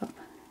pick up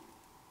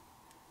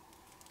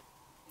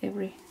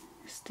every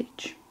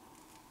stitch.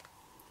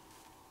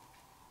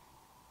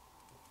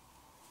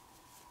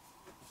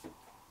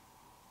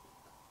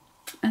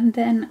 And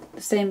then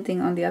the same thing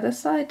on the other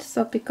side,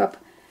 so pick up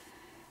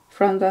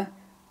from the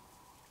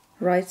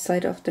right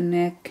side of the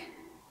neck,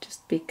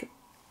 just pick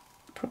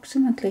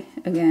approximately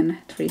again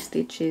 3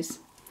 stitches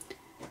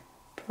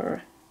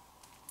per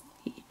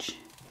each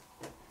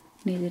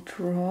knitted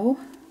row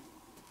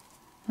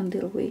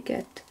until we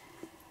get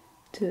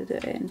to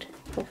the end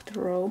of the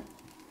row.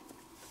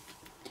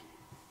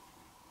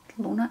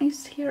 Luna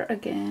is here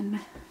again.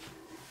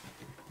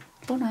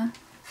 Luna.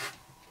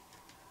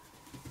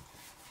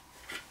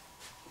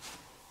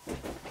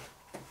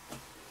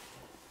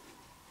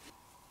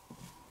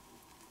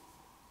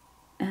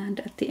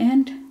 And at the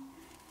end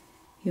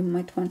you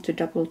might want to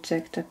double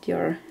check that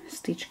your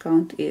stitch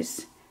count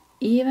is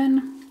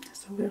even.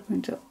 So we're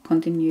going to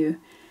continue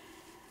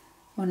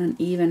on an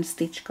even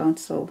stitch count,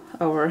 so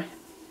our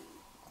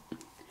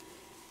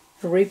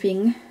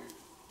ribbing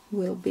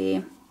will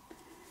be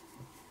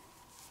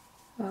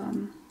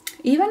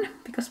even,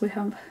 because we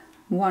have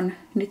one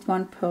knit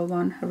one, purl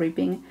one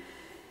ribbing.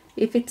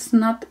 If it's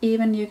not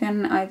even, you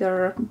can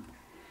either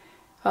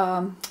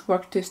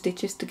work 2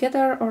 stitches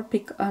together or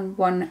pick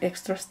one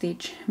extra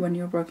stitch when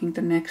you're working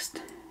the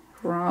next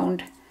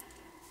round.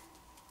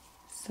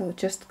 So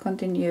just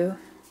continue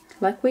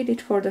like we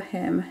did for the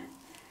hem.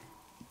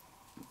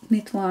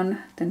 Knit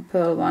one, then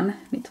purl one,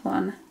 knit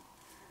one,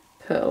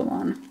 purl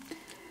one.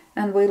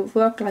 And we'll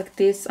work like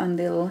this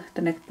until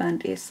the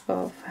neckband is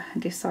of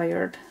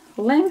desired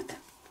length.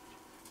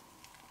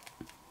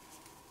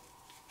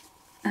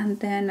 And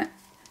then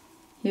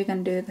you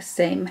can do the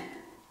same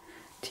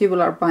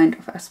tubular bind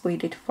off as we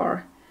did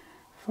for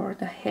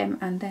the hem,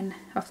 and then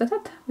after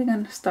that we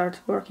can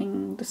start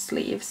working the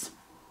sleeves.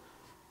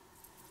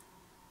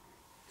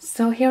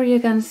 So here you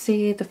can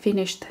see the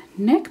finished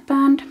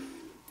neckband,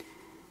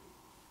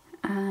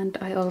 and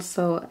I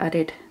also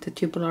added the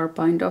tubular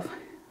bind off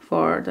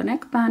for the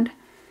neckband.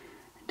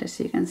 And as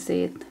you can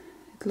see, it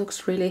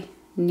looks really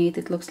neat.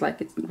 It looks like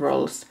it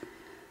rolls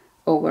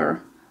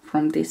over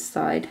from this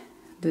side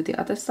to the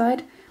other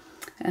side,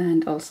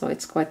 and also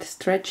it's quite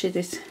stretchy.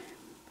 This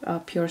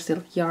pure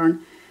silk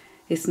yarn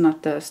is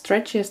not the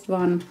stretchiest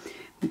one,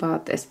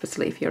 but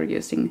especially if you're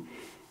using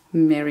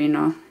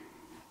merino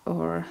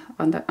or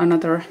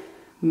another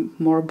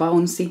more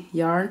bouncy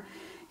yarn,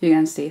 you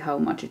can see how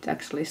much it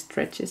actually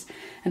stretches.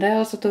 And I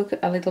also took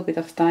a little bit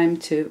of time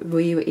to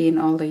weave in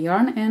all the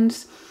yarn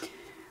ends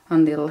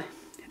until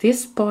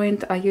this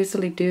point. I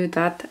usually do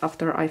that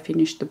after I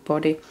finish the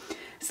body.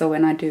 So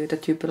when I do the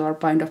tubular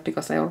bind off,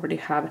 because I already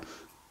have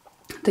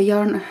the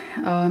yarn,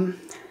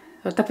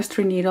 a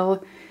tapestry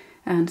needle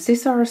and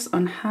scissors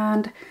on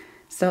hand,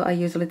 so I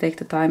usually take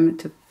the time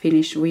to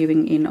finish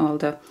weaving in all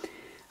the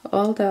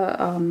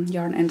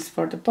yarn ends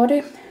for the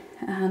body.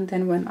 And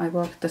then when I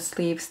work the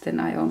sleeves, then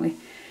I only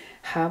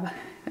have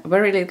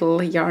very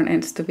little yarn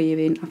ends to weave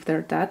in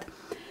after that.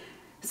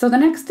 So the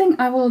next thing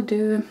I will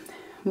do,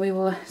 we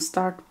will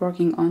start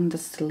working on the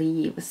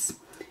sleeves.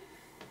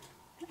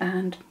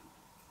 And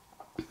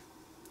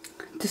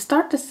to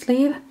start the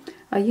sleeve,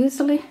 I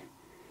usually,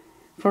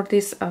 for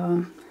these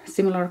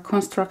similar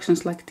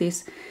constructions like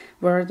this,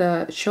 where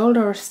the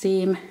shoulder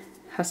seam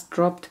has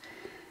dropped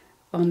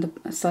on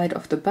the side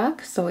of the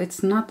back, so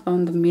it's not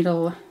on the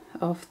middle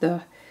of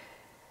the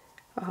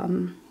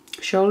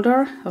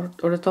shoulder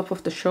or the top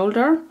of the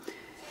shoulder.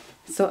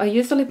 So I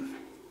usually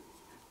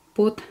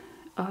put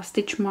a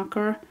stitch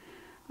marker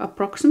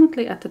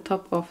approximately at the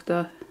top of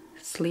the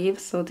sleeve.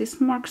 So this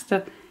marks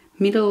the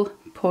middle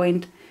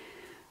point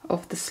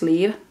of the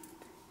sleeve,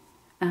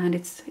 and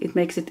it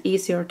makes it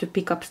easier to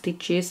pick up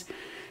stitches,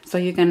 so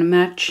you can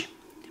match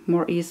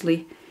more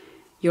easily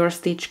your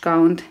stitch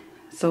count.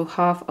 So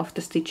half of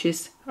the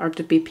stitches are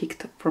to be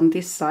picked from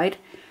this side,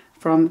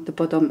 from the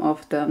bottom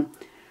of the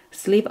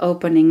sleeve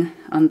opening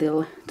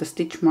until the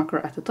stitch marker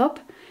at the top,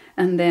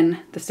 and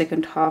then the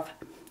second half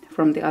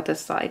from the other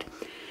side.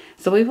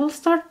 So we will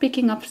start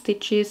picking up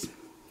stitches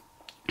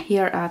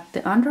here at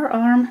the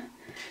underarm,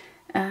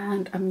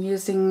 and I'm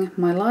using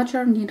my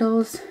larger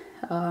needles,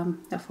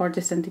 a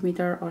 40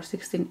 centimeter or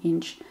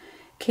 16-inch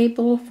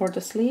cable for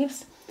the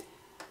sleeves.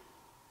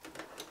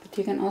 But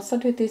you can also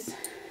do this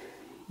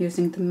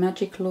using the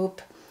magic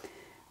loop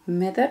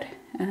method,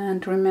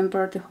 and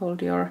remember to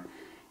hold your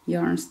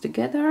yarns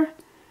together.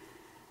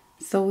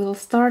 So we'll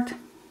start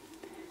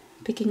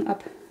picking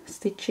up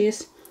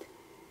stitches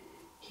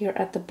here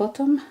at the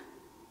bottom.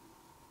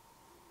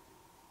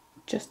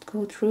 Just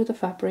go through the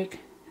fabric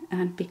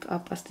and pick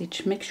up a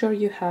stitch. Make sure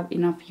you have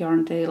enough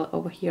yarn tail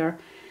over here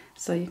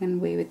so you can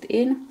weave it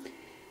in.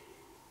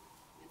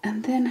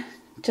 And then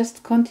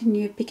just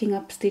continue picking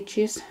up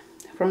stitches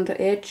from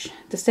the edge,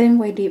 the same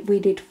way we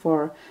did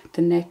for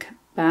the neck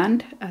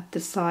band at the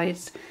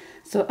sides.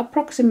 So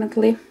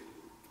approximately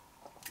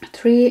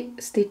 3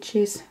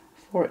 stitches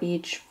for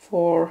each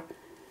 4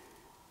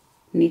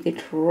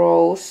 knitted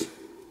rows.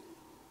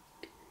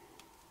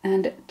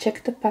 And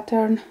check the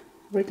pattern,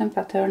 written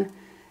pattern,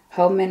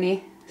 how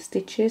many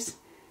stitches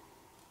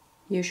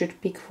you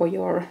should pick for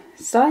your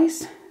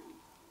size.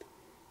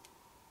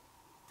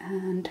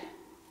 And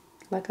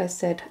like I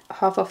said,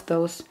 half of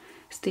those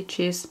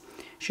stitches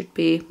should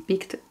be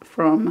picked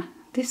from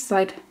this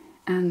side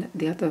and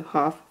the other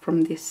half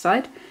from this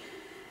side.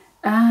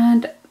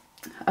 And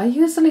I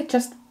usually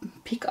just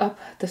pick up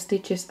the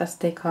stitches as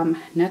they come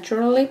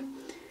naturally,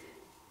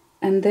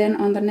 and then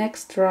on the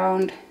next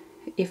round,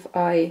 if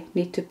I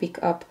need to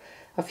pick up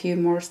a few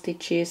more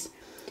stitches,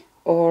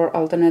 or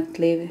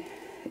alternately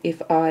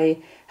if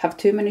I have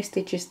too many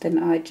stitches,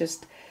 then I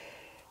just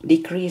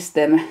decrease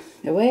them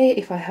away.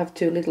 If I have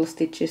too little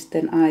stitches,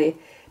 then I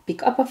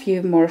pick up a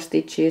few more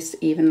stitches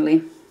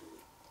evenly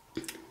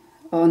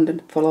on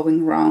the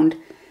following round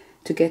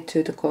to get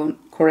to the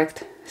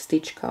correct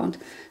stitch count.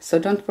 So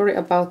don't worry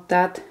about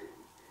that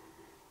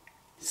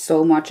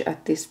so much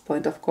at this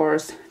point. Of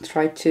course,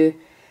 try to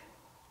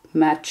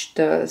match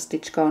the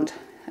stitch count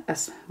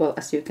as well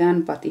as you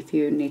can, but if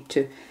you need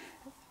to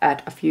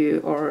add a few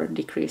or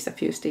decrease a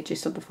few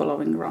stitches on the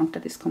following round,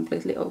 that is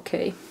completely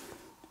okay.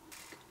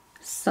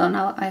 So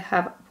now I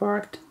have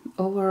worked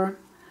over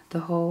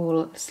the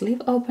whole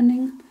sleeve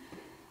opening,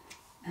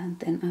 and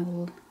then I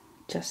will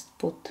just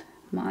put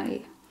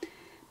my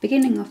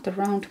beginning of the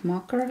round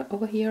marker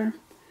over here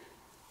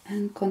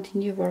and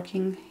continue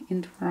working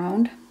in the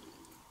round.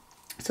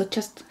 So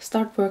just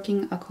start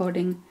working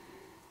according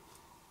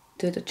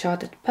to the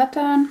charted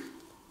pattern.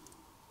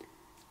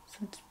 So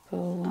let's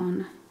pull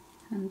 1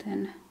 and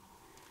then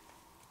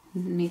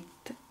knit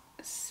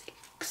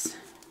 6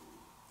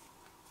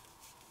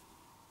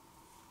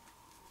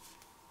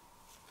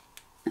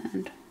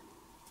 and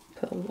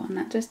pull 1,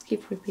 and just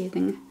keep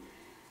repeating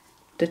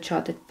the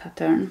charted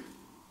pattern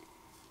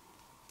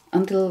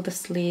until the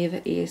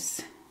sleeve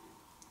is,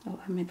 oh,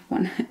 I made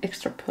one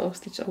extra purl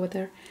stitch over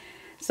there,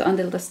 so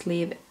until the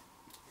sleeve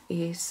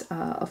is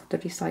of the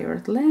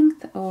desired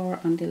length, or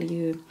until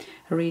you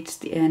reach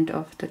the end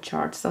of the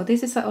chart. So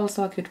this is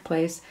also a good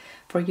place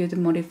for you to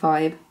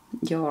modify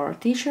your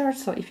t-shirt.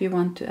 So if you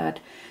want to add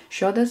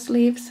shorter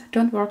sleeves,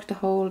 don't work the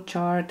whole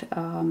chart,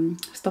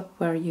 stop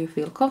where you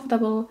feel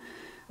comfortable,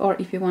 or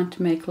if you want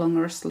to make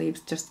longer sleeves,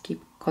 just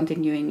keep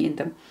continuing in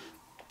the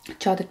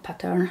charted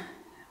pattern,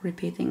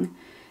 repeating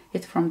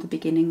it from the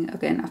beginning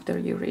again after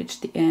you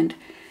reach the end.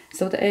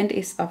 So the end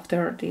is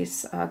after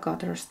this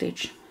garter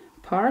stitch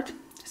part,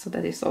 so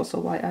that is also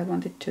why I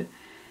wanted to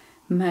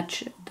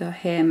match the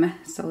hem,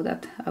 so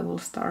that I will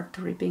start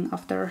ripping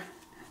after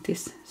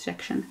this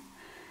section.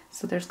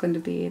 So there's going to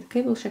be the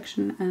cable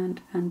section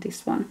and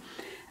this one,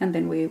 and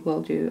then we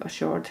will do a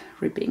short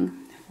ripping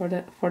for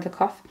the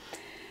cuff.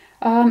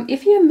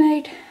 If you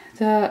made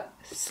the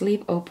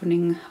sleeve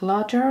opening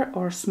larger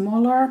or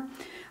smaller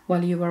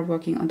while you are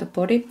working on the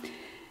body,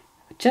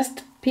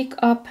 just pick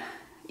up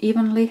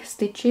evenly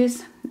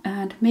stitches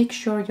and make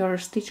sure your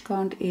stitch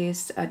count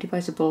is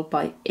divisible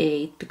by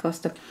 8, because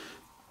the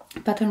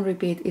pattern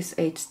repeat is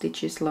 8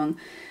 stitches long.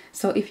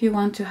 So if you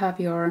want to have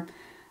your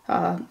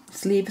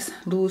sleeves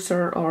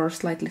looser or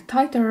slightly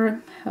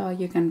tighter,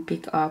 you can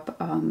pick up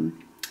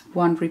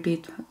one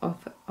repeat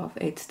of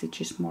 8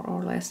 stitches more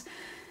or less,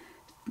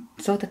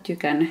 so that you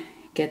can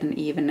get an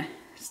even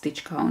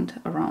stitch count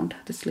around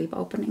the sleeve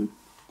opening.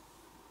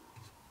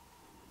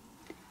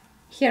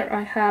 Here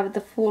I have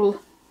the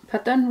full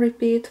pattern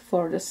repeat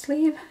for the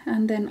sleeve,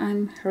 and then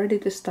I'm ready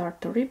to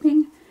start the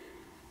ripping.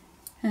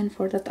 And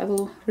for that I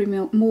will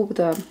remove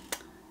the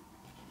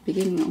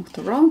beginning of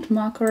the round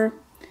marker,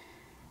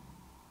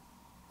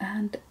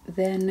 and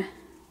then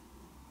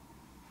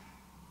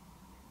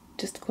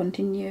just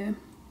continue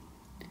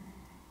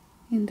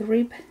in the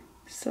rib.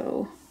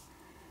 So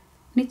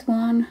knit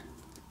 1,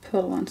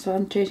 purl 1, so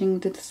I'm changing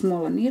to the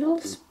smaller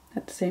needles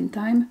at the same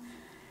time.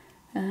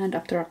 And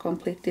after I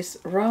complete this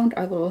round,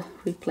 I will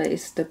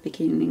replace the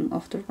beginning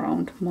of the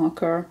round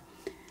marker.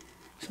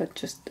 So I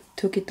just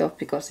took it off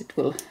because it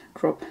will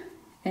drop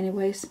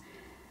anyways.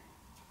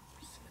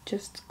 So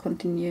just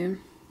continue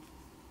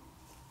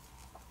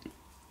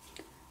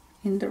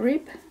in the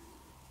rib.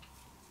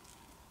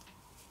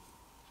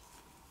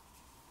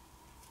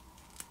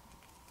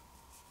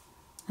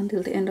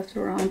 Until the end of the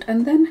round,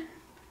 and then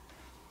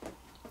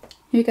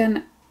you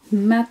can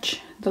match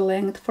the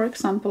length, for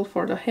example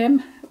for the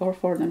hem or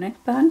for the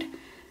neckband,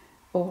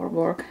 or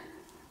work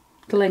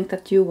the length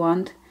that you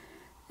want.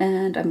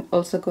 And I'm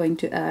also going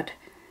to add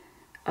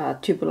a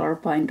tubular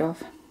bind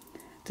off,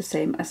 the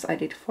same as I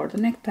did for the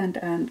neckband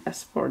and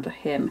as for the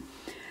hem.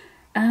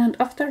 And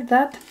after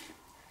that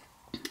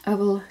I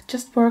will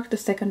just work the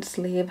second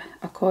sleeve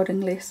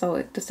accordingly.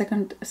 So the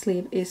second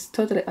sleeve is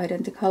totally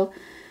identical,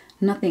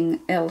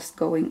 nothing else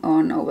going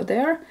on over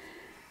there.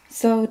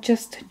 So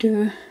just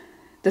do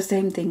the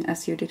same thing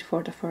as you did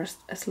for the first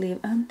sleeve,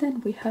 and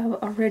then we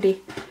have a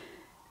ready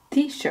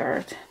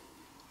t-shirt.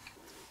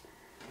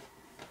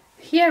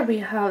 Here we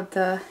have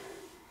the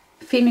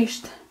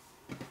finished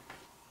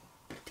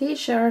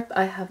t-shirt.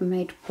 I have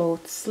made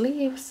both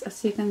sleeves,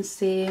 as you can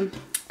see,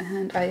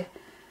 and I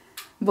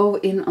bow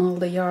in all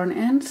the yarn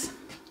ends,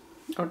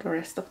 or the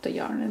rest of the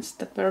yarn ends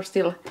that were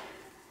still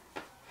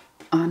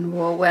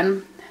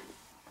unwoven.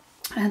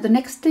 And the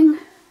next thing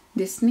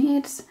this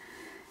needs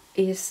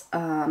is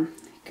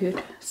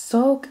good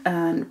soak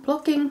and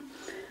blocking.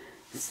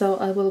 So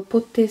I will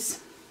put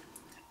this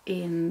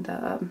in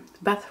the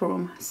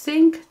bathroom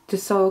sink to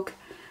soak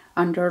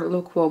under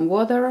lukewarm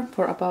water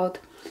for about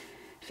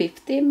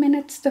 15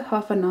 minutes to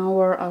half an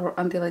hour, or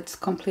until it's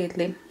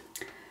completely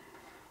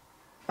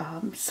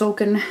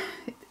soaken.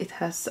 It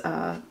has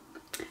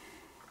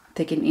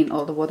taken in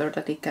all the water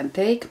that it can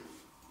take.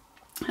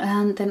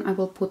 And then I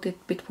will put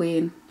it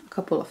between a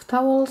couple of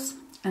towels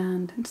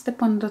and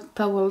step on the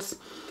towels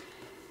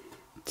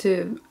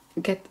to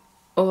get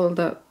all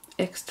the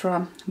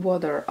extra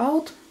water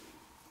out.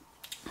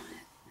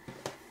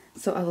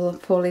 So I will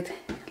fold it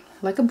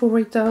like a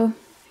burrito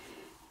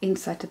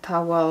inside the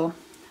towel,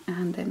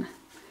 and then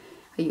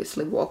I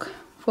usually walk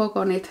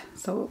on it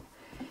so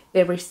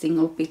every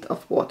single bit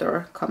of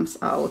water comes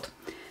out,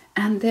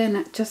 and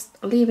then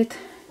just leave it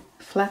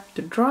flat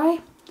to dry.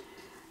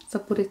 So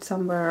put it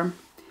somewhere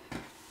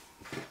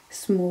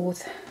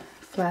smooth,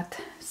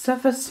 flat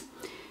surface.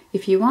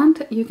 If you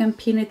want, you can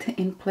pin it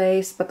in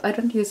place, but I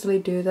don't usually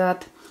do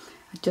that.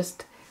 I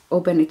just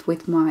open it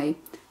with my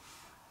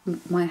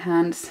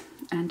hands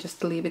and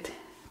just leave it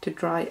to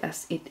dry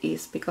as it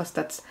is, because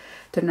that's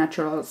the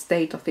natural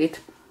state of it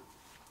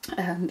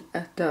and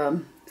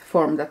the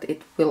form that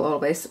it will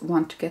always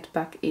want to get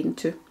back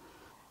into.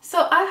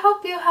 So I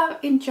hope you have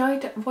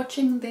enjoyed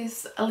watching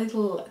this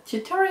little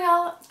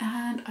tutorial,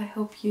 and I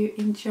hope you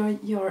enjoy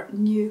your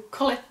new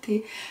Colette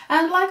tee.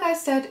 And like I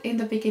said in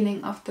the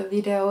beginning of the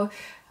video,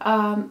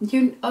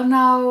 you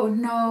now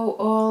know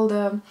all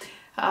the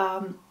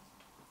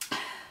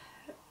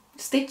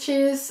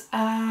stitches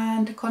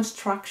and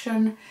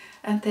construction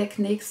and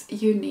techniques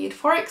you need,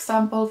 for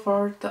example,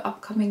 for the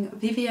upcoming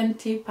Vivienne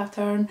tee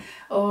pattern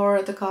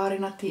or the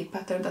Kaarina tee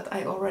pattern that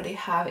I already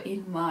have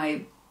in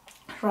my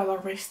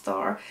Ravelry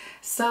store.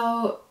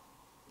 So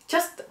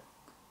just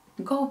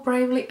go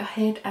bravely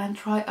ahead and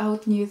try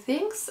out new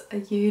things.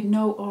 You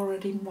know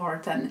already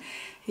more than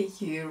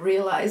you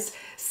realize.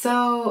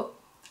 So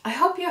I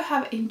hope you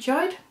have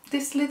enjoyed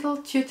this little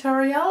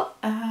tutorial,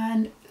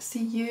 and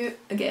see you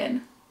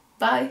again.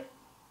 Bye!